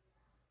me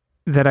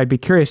that I'd be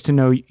curious to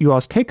know you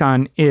all's take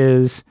on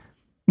is,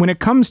 when it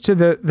comes to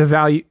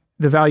the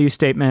value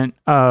statement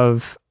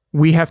of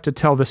we have to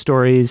tell the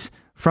stories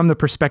from the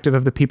perspective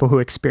of the people who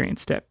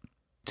experienced it,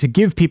 to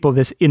give people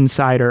this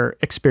insider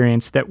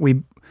experience that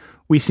we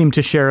seem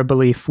to share a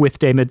belief with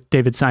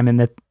David Simon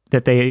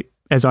that they,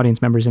 as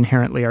audience members,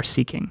 inherently are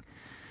seeking.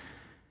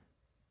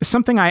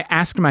 Something I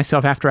asked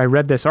myself after I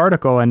read this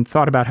article and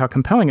thought about how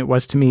compelling it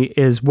was to me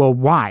is, well,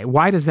 why?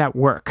 Why does that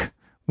work?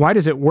 Why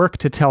does it work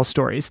to tell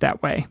stories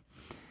that way?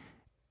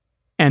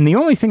 And the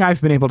only thing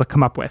I've been able to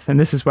come up with, and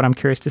this is what I'm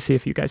curious to see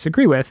if you guys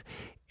agree with,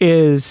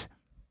 is,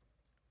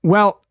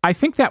 well, I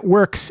think that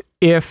works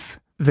if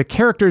the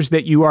characters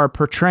that you are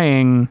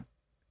portraying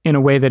in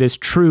a way that is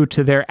true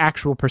to their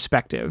actual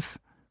perspective,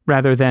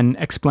 rather than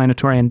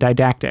explanatory and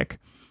didactic,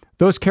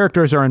 those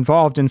characters are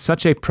involved in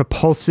such a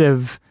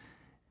propulsive,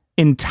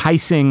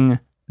 enticing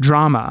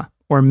drama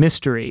or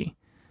mystery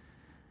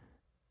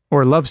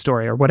or love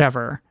story or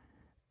whatever,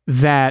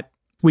 that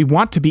we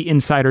want to be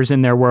insiders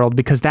in their world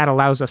because that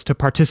allows us to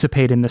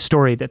participate in the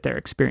story that they're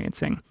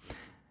experiencing.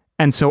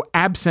 And so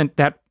absent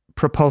that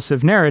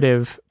propulsive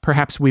narrative,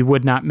 perhaps we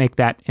would not make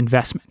that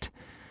investment.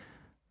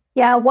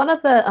 Yeah, one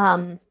of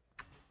the,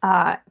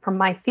 from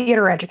my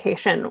theater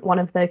education, one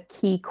of the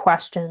key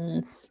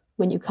questions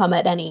when you come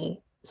at any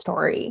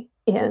story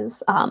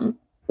is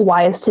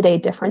why is today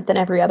different than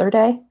every other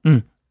day?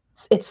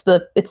 It's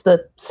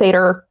the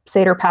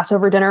Seder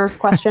Passover dinner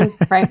question,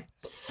 right?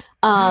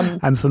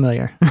 I'm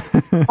familiar.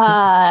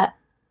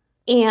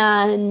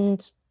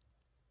 And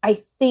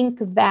I think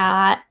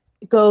that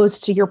goes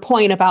to your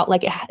point about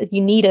like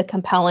you need a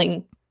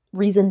compelling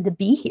reason to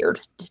be here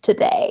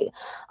today.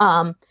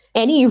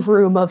 Any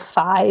room of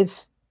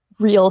 5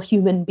 real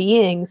human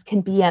beings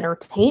can be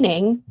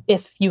entertaining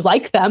if you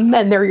like them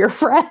and they're your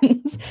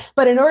friends.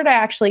 But in order to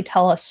actually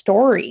tell a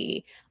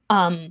story,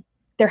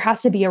 there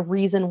has to be a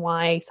reason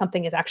why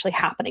something is actually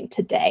happening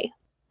today.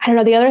 I don't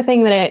know. The other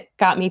thing that it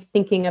got me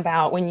thinking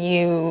about when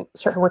you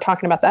were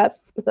talking about that,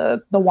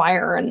 the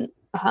Wire and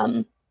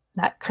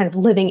that kind of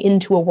living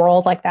into a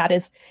world like that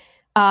is,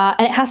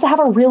 and it has to have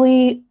a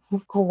really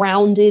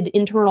grounded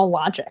internal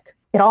logic.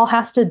 It all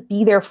has to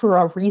be there for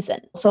a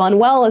reason. So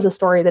Unwell is a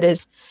story that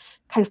is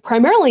kind of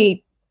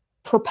primarily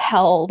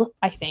propelled,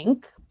 I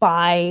think,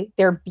 by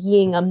there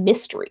being a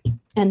mystery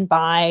and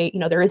by,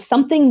 there is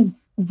something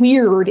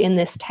weird in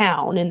this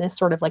town in this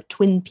sort of like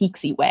Twin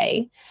Peaksy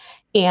way.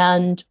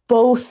 And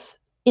both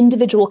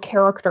individual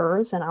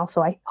characters, and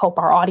also I hope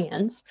our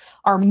audience,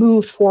 are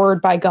moved forward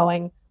by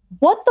going,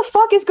 what the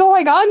fuck is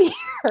going on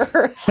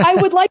here? I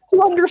would like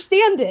to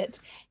understand it.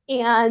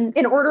 And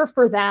in order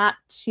for that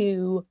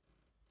to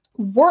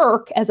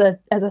work as a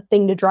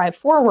thing to drive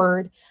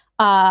forward,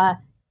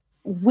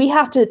 we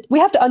have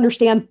to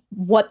understand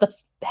what the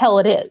hell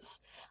it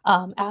is.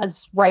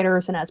 As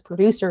writers and as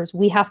producers,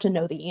 we have to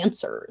know the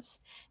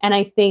answers. And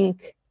I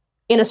think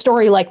in a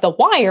story like The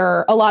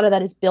Wire, a lot of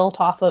that is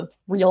built off of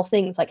real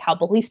things like how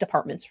police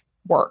departments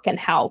work and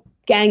how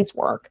gangs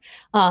work.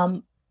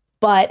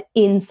 But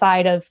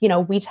inside of,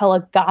 we tell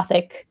a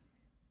gothic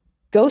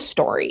ghost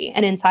story.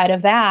 And inside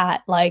of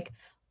that, like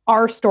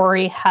our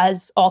story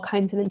has all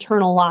kinds of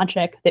internal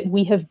logic that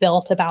we have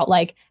built about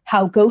like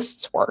how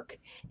ghosts work.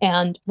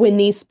 And when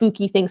these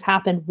spooky things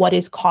happen, what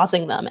is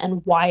causing them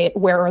and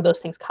where are those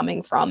things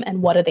coming from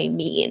and what do they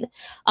mean?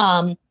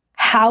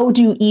 How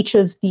do each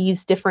of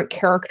these different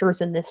characters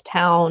in this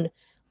town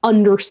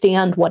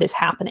understand what is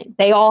happening?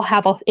 They all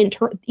have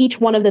each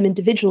one of them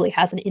individually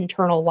has an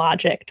internal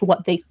logic to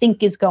what they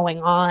think is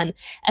going on.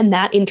 And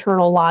that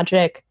internal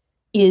logic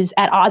is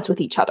at odds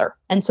with each other.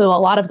 And so a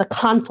lot of the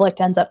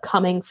conflict ends up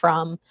coming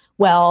from,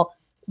 well,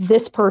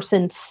 this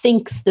person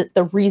thinks that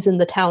the reason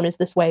the town is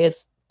this way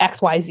is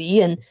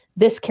XYZ, and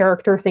this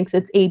character thinks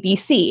it's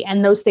ABC.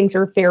 And those things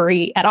are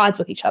very at odds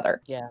with each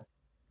other. Yeah.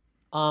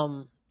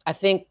 I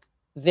think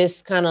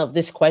this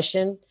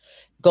question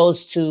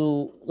goes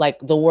to like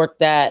the work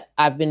that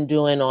I've been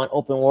doing on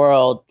Open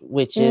World,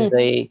 which is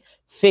a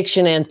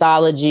fiction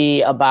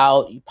anthology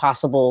about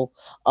possible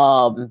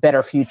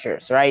better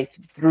futures, right?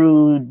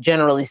 Through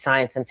generally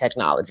science and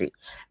technology.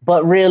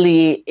 But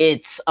really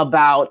it's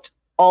about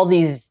all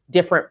these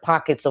different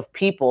pockets of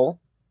people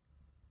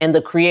and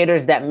the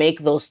creators that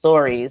make those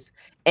stories.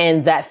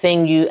 And that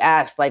thing you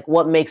asked, like,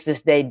 what makes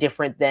this day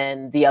different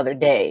than the other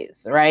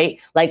days, right?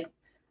 Like,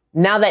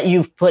 now that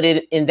you've put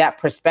it in that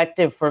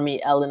perspective for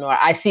me, Eleanor,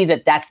 I see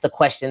that that's the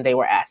question they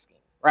were asking,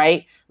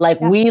 right? Like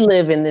we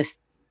live in this,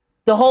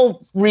 the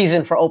whole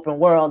reason for Open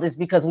World is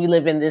because we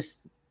live in this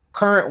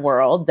current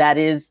world that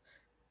is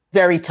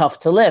very tough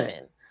to live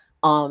in.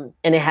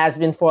 And it has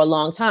been for a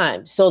long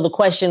time. So the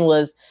question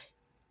was,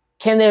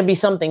 can there be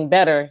something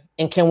better?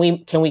 And can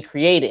we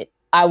create it?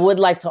 I would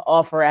like to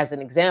offer as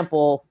an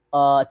example,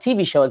 a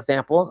TV show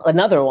example,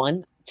 another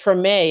one.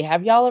 Treme.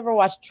 Have y'all ever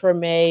watched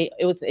Treme?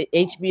 It was an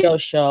HBO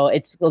show.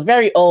 It's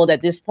very old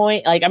at this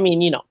point. Like, I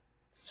mean,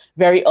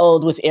 very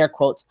old with air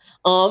quotes.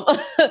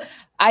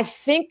 I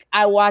think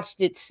I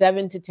watched it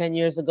 7 to 10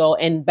 years ago.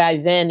 And by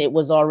then it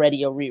was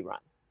already a rerun,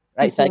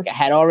 right? Mm-hmm.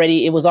 So like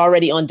it was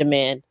already on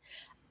demand.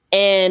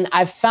 And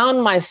I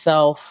found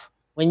myself,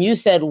 when you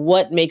said,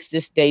 what makes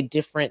this day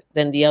different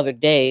than the other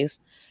days?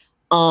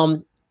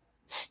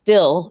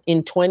 Still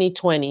in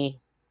 2020,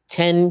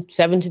 7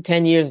 to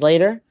 10 years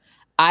later,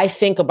 I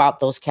think about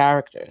those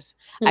characters.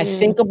 Mm-hmm. I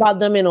think about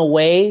them in a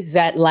way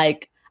that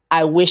like,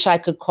 I wish I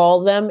could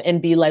call them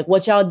and be like,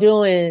 what y'all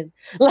doing?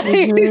 Like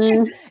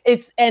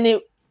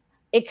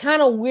it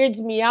kind of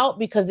weirds me out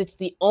because it's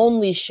the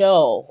only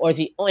show or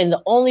the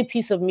only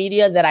piece of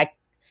media that I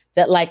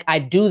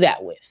do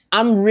that with.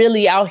 I'm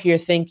really out here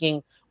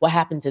thinking, what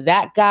happened to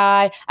that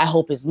guy? I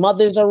hope his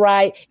mother's all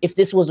right. If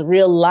this was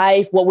real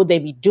life, what would they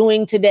be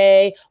doing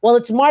today? Well,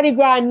 it's Mardi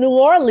Gras in New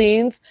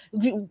Orleans.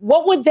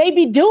 What would they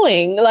be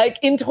doing like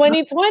in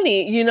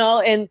 2020,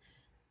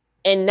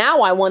 And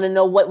now I want to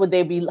know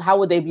how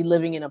would they be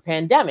living in a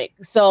pandemic?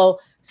 So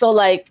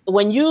like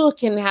when you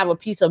can have a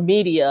piece of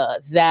media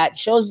that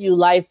shows you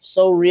life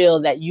so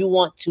real that you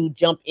want to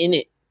jump in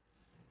it,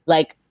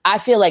 like I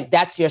feel like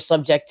that's your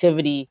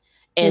subjectivity.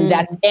 And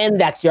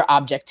that's your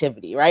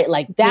objectivity, right?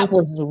 Like that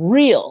was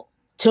real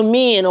to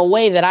me in a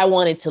way that I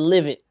wanted to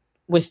live it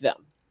with them.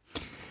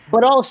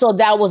 But also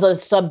that was a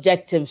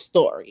subjective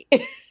story.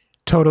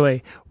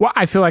 Totally. Well,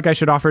 I feel like I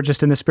should offer,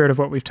 just in the spirit of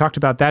what we've talked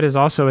about, that is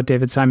also a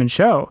David Simon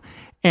show.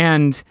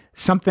 And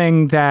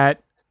something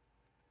that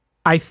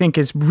I think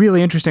is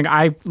really interesting,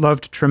 I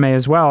loved Treme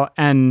as well,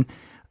 and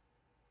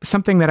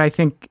something that I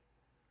think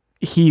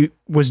he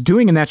was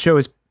doing in that show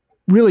is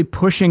really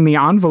pushing the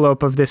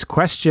envelope of this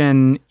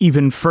question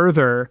even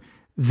further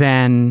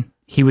than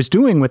he was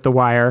doing with The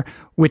Wire,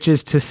 which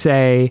is to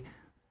say,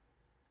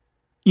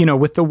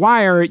 with The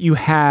Wire, you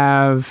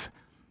have,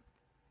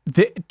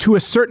 to a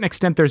certain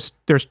extent,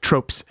 there's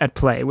tropes at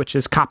play, which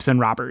is cops and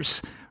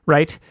robbers,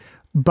 right?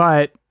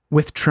 But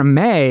with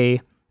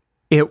Treme,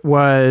 it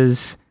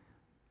was,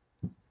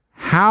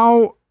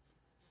 how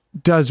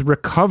does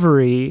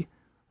recovery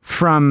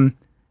from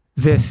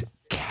this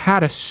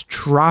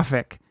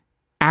catastrophic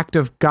act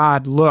of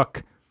God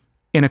look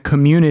in a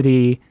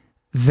community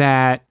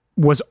that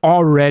was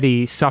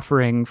already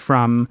suffering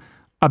from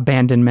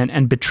abandonment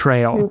and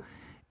betrayal?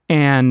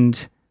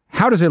 And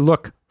how does it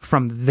look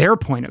from their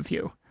point of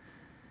view?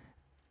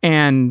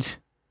 And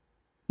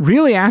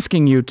really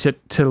asking you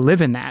to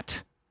live in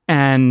that.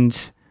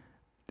 And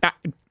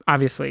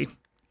obviously,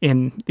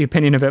 in the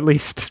opinion of at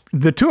least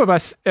the two of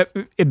us,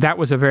 that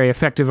was a very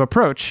effective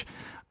approach.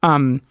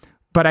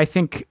 But I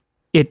think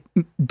it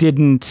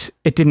didn't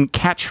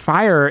catch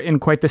fire in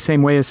quite the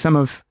same way as some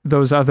of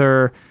those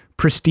other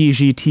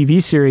prestige-y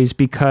TV series,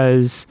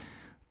 because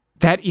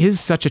that is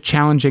such a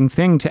challenging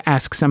thing to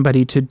ask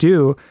somebody to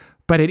do,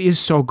 but it is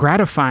so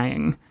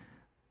gratifying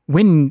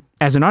when,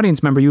 as an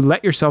audience member, you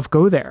let yourself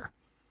go there.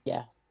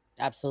 Yeah,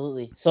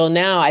 absolutely. So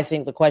now I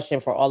think the question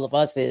for all of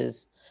us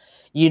is,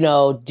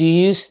 is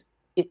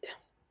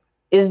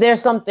there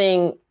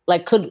something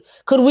like, could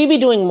we be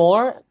doing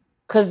more?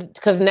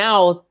 Because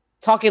now,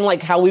 talking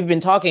like how we've been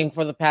talking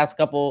for the past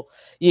couple,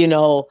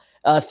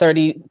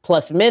 30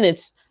 plus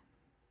minutes,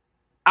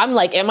 I'm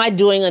like, am I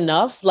doing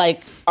enough?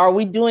 Like, are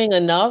we doing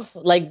enough?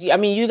 Like, I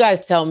mean, you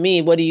guys tell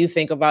me, what do you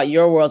think about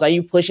your worlds? Are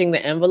you pushing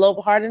the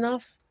envelope hard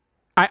enough?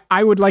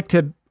 I would like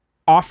to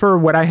offer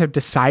what I have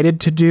decided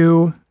to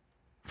do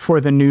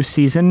for the new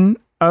season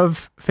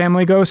of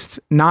Family Ghosts,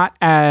 not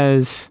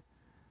as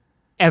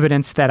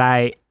evidence that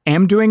I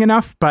am doing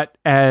enough, but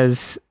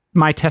as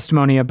my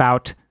testimony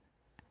about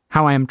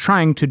how I am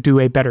trying to do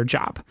a better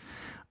job.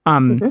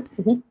 And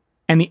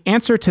the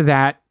answer to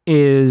that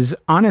is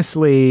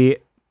honestly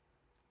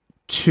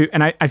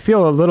and I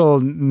feel a little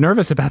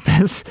nervous about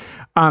this,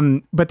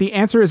 but the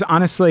answer is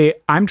honestly,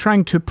 I'm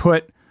trying to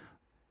put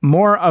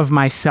more of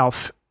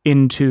myself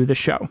into the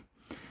show,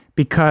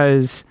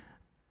 because,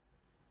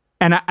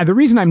 and the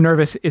reason I'm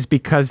nervous is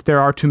because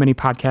there are too many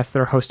podcasts that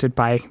are hosted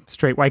by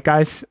straight white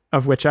guys,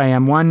 of which I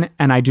am one,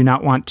 and I do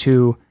not want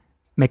to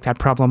make that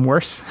problem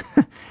worse.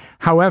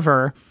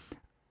 However,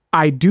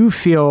 I do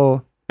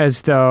feel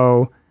as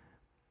though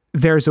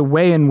there's a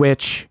way in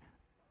which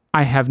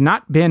I have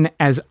not been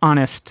as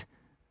honest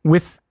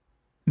with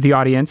the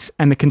audience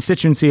and the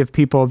constituency of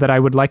people that I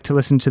would like to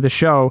listen to the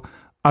show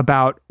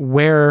about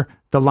where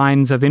the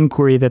lines of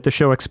inquiry that the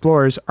show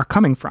explores are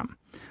coming from,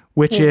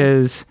 which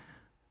is,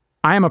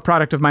 I am a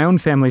product of my own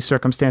family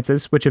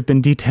circumstances, which have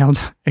been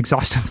detailed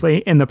exhaustively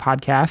in the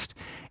podcast.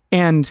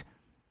 And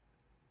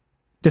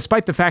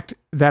despite the fact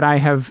that I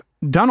have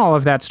done all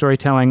of that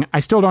storytelling, I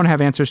still don't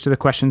have answers to the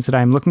questions that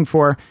I'm looking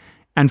for.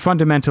 And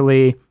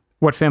fundamentally,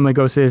 what Family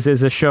Ghosts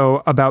is a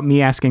show about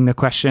me asking the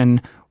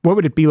question, what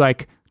would it be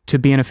like to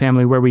be in a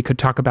family where we could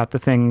talk about the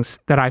things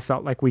that I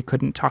felt like we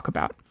couldn't talk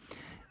about?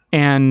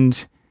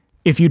 And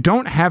if you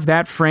don't have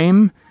that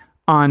frame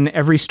on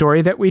every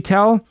story that we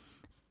tell,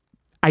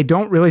 I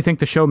don't really think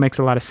the show makes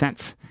a lot of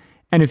sense.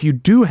 And if you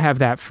do have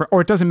that,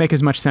 or it doesn't make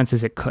as much sense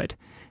as it could.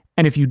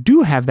 And if you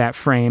do have that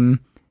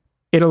frame,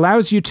 it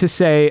allows you to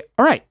say,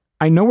 all right,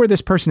 I know where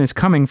this person is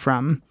coming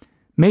from.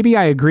 Maybe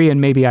I agree and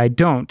maybe I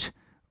don't,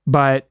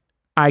 but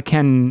I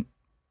can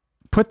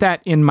put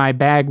that in my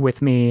bag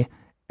with me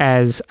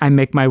as I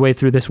make my way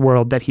through this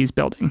world that he's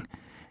building.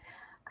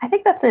 I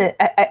think that's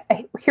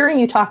hearing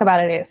you talk about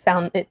it,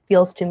 it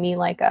feels to me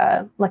like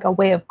a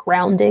way of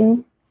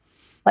grounding,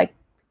 like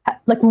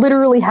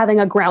literally having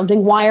a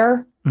grounding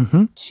wire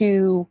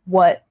to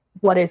what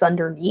is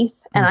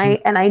underneath.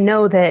 And I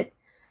know that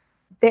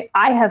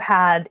I have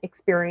had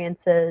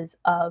experiences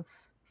of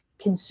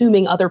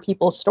consuming other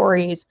people's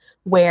stories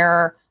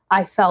where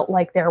I felt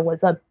like there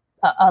was a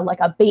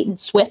bait and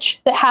switch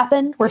that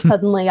happened, where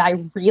suddenly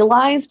I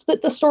realized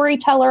that the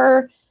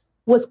storyteller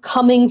was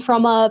coming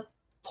from a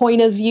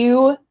point of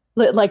view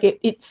that, like,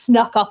 it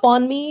snuck up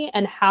on me,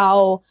 and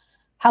how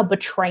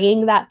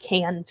betraying that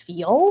can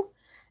feel.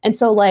 And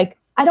so, like,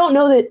 I don't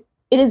know that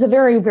it is a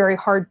very, very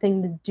hard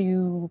thing to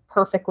do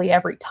perfectly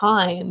every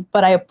time,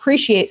 but I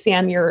appreciate,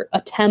 Sam, your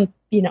attempt,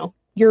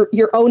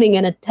 you're owning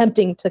and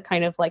attempting to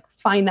kind of like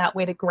find that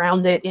way to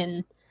ground it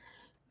in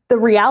the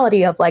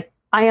reality of, like,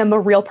 I am a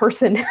real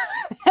person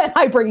and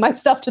I bring my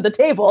stuff to the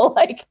table,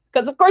 like,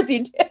 because of course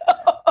you do.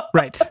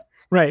 Right.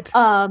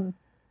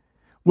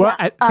 Well,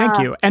 yeah, thank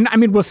you. And I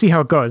mean, we'll see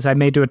how it goes. I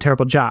may do a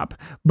terrible job,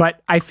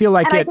 but I feel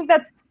like I think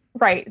that's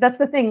right. That's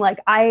the thing. Like,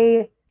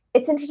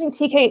 it's interesting,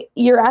 TK,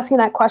 you're asking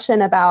that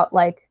question about,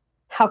 like,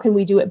 how can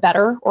we do it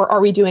better, or are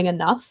we doing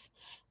enough?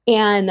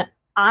 And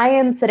I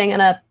am sitting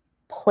in a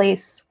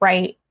place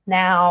right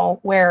now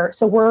where,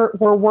 so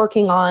we're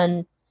working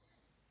on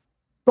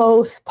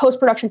both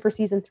post-production for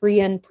season 3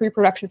 and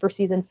pre-production for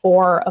season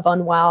 4 of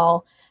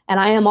Unwell. And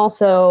I am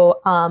also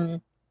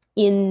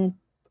in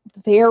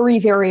very,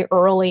 very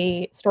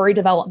early story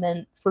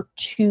development for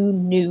 2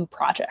 new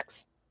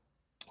projects,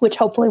 which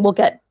hopefully will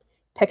get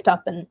picked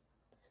up and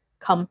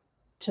come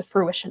to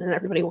fruition and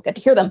everybody will get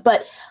to hear them.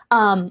 But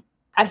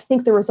I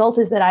think the result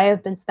is that I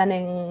have been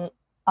spending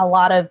a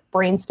lot of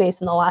brain space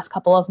in the last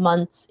couple of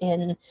months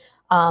in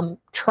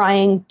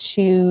trying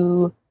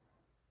to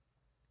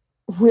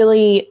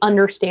really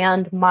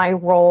understand my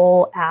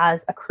role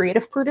as a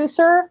creative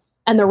producer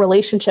and the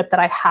relationship that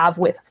I have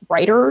with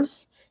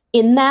writers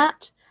in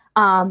that.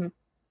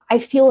 I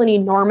feel an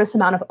enormous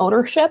amount of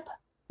ownership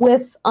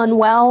with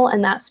Unwell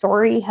and that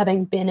story,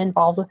 having been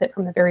involved with it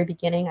from the very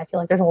beginning. I feel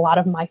like there's a lot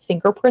of my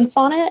fingerprints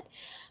on it,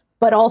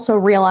 but also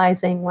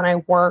realizing when I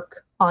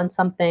work on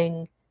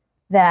something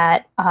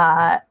that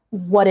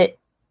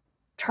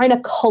trying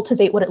to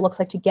cultivate what it looks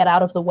like to get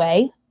out of the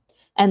way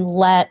and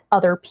let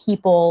other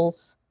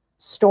people's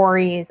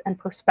stories and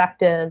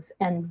perspectives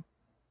and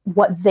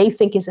what they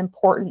think is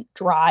important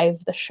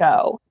drive the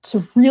show.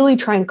 To really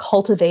try and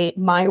cultivate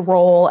my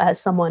role as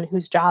someone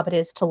whose job it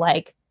is to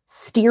like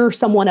steer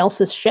someone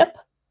else's ship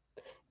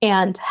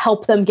and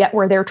help them get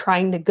where they're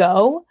trying to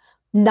go,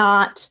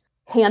 not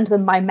hand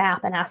them my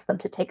map and ask them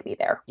to take me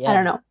there. Yeah. I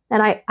don't know.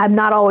 And I'm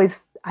not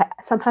always,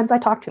 sometimes I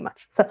talk too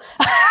much. So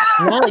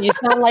no, you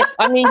sound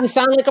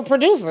like a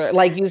producer.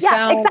 Like you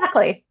sound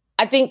exactly.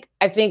 I think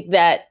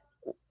that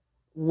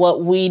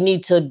what we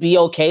need to be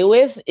okay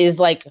with is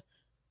like,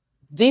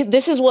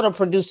 this is what a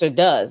producer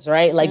does,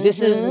 right? Like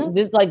this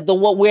like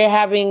what we're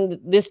having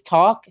this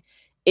talk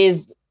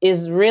is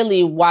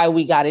really why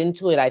we got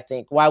into it. I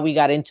think why we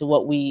got into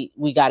what we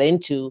got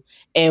into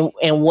and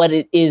what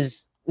it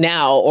is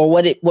now, or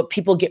what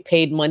people get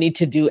paid money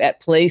to do at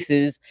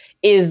places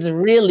is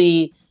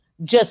really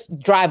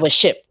just drive a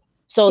ship.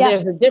 So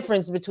there's a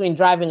difference between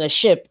driving a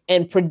ship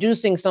and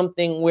producing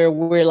something where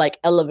we're like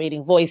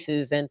elevating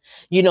voices and,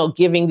 you know,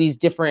 giving these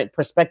different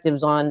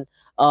perspectives on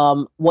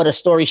what a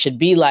story should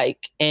be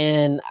like.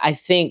 And I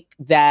think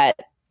that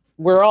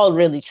we're all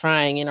really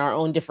trying in our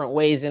own different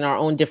ways, in our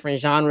own different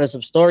genres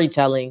of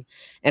storytelling.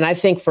 And I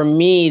think for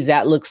me,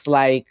 that looks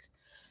like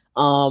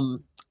I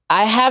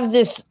have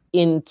this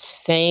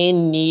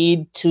insane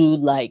need to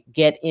like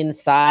get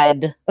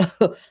inside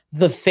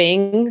the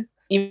thing,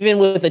 even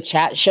with a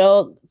chat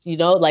show, you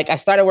know, like I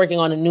started working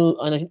on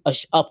a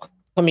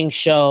upcoming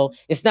show.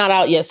 It's not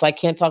out yet, so I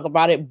can't talk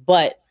about it,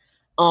 but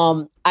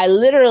I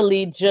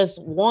literally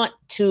just want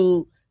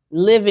to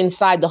live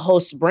inside the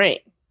host's brain.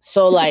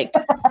 So like,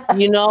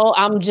 you know,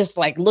 I'm just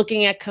like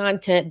looking at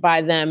content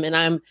by them and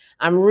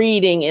I'm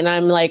reading and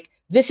I'm like,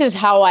 this is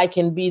how I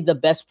can be the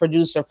best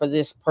producer for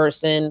this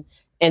person.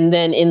 And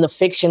then in the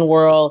fiction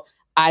world,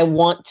 I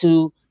want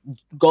to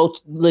go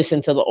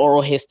listen to the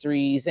oral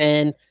histories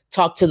and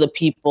talk to the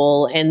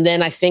people. And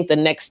then I think the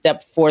next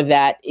step for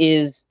that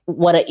is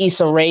what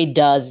Issa Rae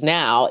does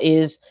now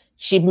is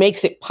she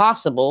makes it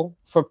possible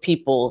for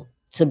people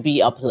to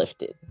be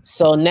uplifted.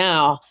 So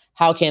now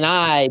how can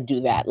I do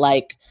that?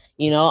 Like,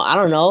 you know, I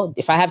don't know,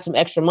 if I have some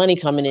extra money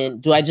coming in,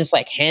 do I just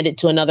like hand it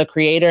to another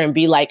creator and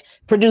be like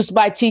produced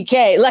by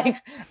TK? Like,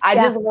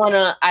 that's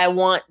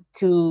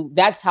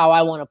how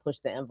I want to push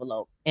the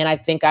envelope. And I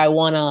think I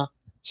want to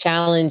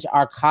challenge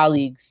our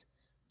colleagues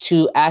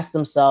to ask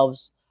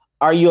themselves,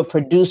 are you a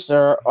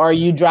producer or are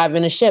you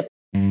driving a ship?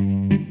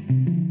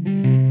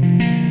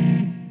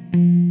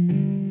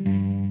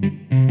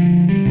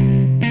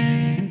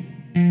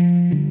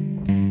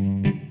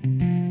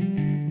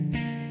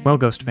 Well,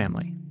 Ghost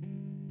family,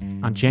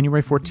 on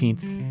January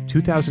 14th,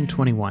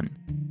 2021,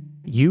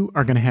 you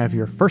are going to have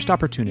your first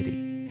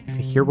opportunity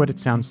to hear what it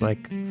sounds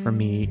like for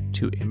me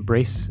to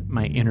embrace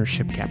my inner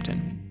ship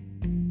captain.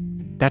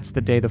 That's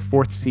the day the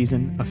 4th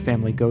season of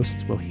Family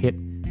Ghosts will hit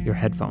your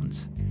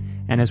headphones.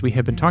 And as we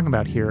have been talking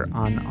about here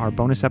on our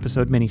bonus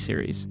episode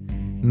miniseries,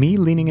 me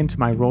leaning into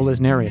my role as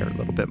narrator a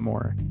little bit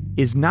more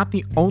is not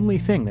the only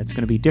thing that's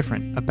going to be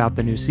different about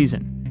the new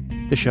season.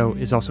 The show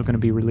is also going to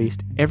be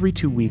released every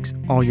 2 weeks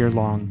all year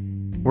long.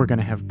 We're going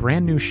to have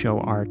brand new show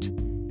art.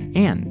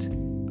 And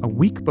a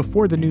week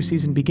before the new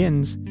season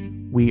begins,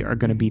 we are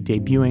going to be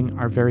debuting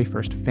our very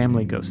first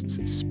Family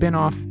Ghosts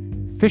spin-off,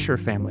 Fisher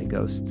Family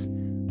Ghosts,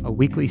 a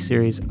weekly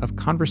series of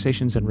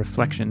conversations and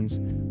reflections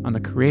on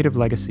the creative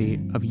legacy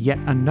of yet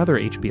another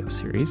HBO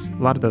series, a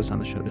lot of those on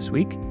the show this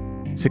week,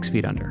 6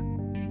 Feet Under.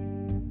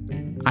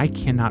 I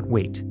cannot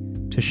wait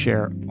to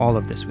share all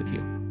of this with you.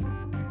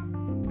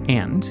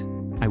 And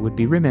I would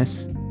be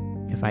remiss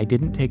if I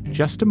didn't take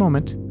just a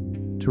moment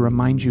to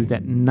remind you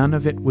that none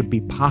of it would be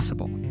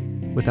possible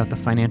without the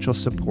financial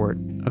support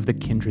of the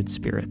Kindred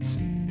Spirits,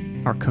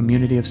 our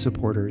community of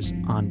supporters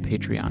on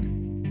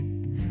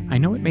Patreon. I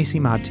know it may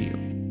seem odd to you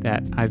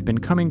that I've been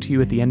coming to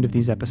you at the end of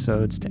these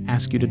episodes to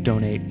ask you to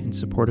donate in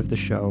support of the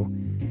show,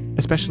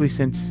 especially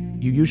since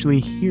you usually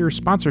hear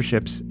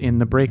sponsorships in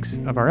the breaks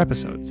of our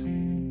episodes.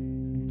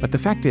 But the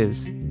fact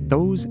is,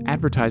 those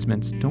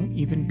advertisements don't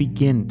even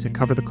begin to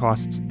cover the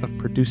costs of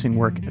producing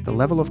work at the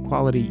level of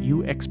quality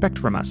you expect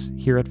from us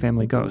here at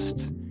Family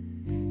Ghosts.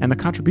 And the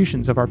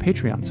contributions of our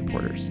Patreon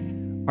supporters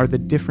are the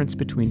difference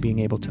between being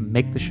able to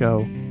make the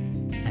show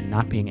and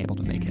not being able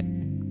to make it.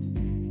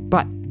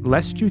 But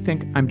lest you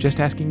think I'm just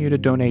asking you to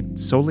donate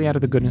solely out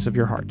of the goodness of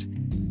your heart,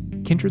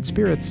 Kindred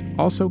Spirits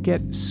also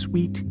get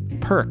sweet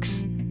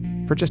perks.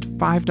 For just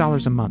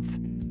 $5 a month,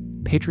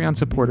 Patreon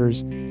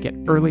supporters get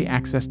early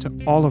access to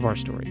all of our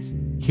stories,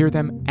 hear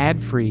them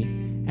ad-free,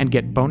 and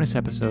get bonus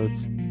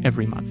episodes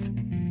every month.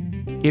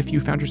 If you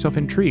found yourself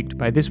intrigued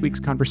by this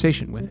week's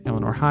conversation with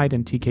Eleanor Hyde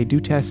and TK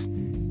Dutes,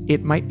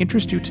 it might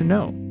interest you to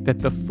know that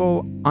the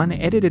full,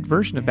 unedited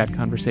version of that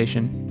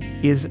conversation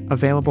is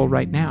available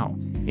right now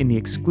in the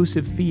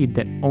exclusive feed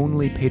that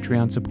only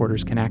Patreon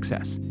supporters can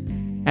access.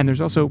 And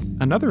there's also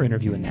another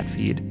interview in that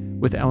feed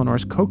with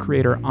Eleanor's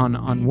co-creator on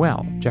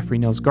Unwell, Jeffrey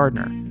Nils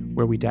Gardner,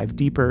 where we dive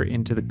deeper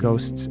into the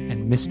ghosts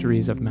and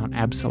mysteries of Mount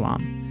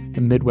Absalom, the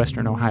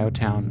Midwestern Ohio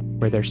town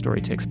where their story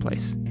takes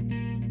place.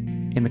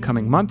 In the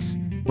coming months,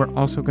 we're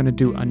also going to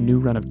do a new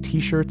run of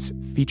t-shirts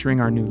featuring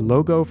our new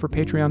logo for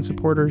Patreon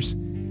supporters,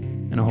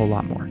 and a whole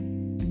lot more.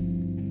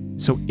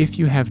 So if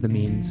you have the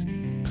means,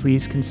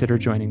 please consider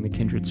joining the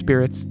Kindred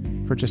Spirits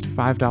for just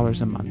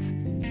 $5 a month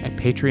at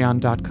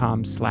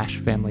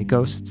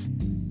patreon.com/familyghosts.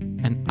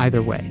 And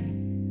either way,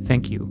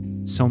 thank you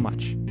so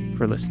much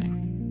for listening.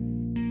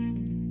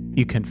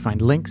 You can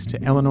find links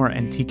to Eleanor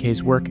and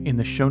TK's work in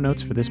the show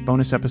notes for this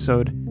bonus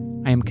episode.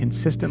 I am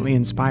consistently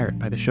inspired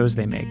by the shows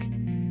they make,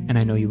 and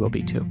I know you will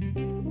be too.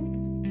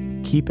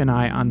 Keep an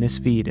eye on this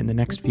feed in the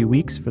next few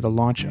weeks for the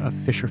launch of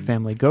Fisher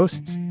Family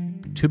Ghosts,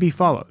 to be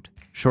followed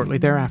shortly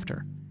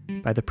thereafter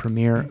by the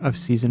premiere of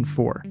Season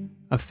 4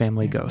 of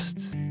Family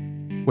Ghosts,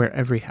 where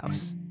every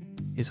house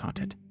is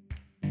haunted.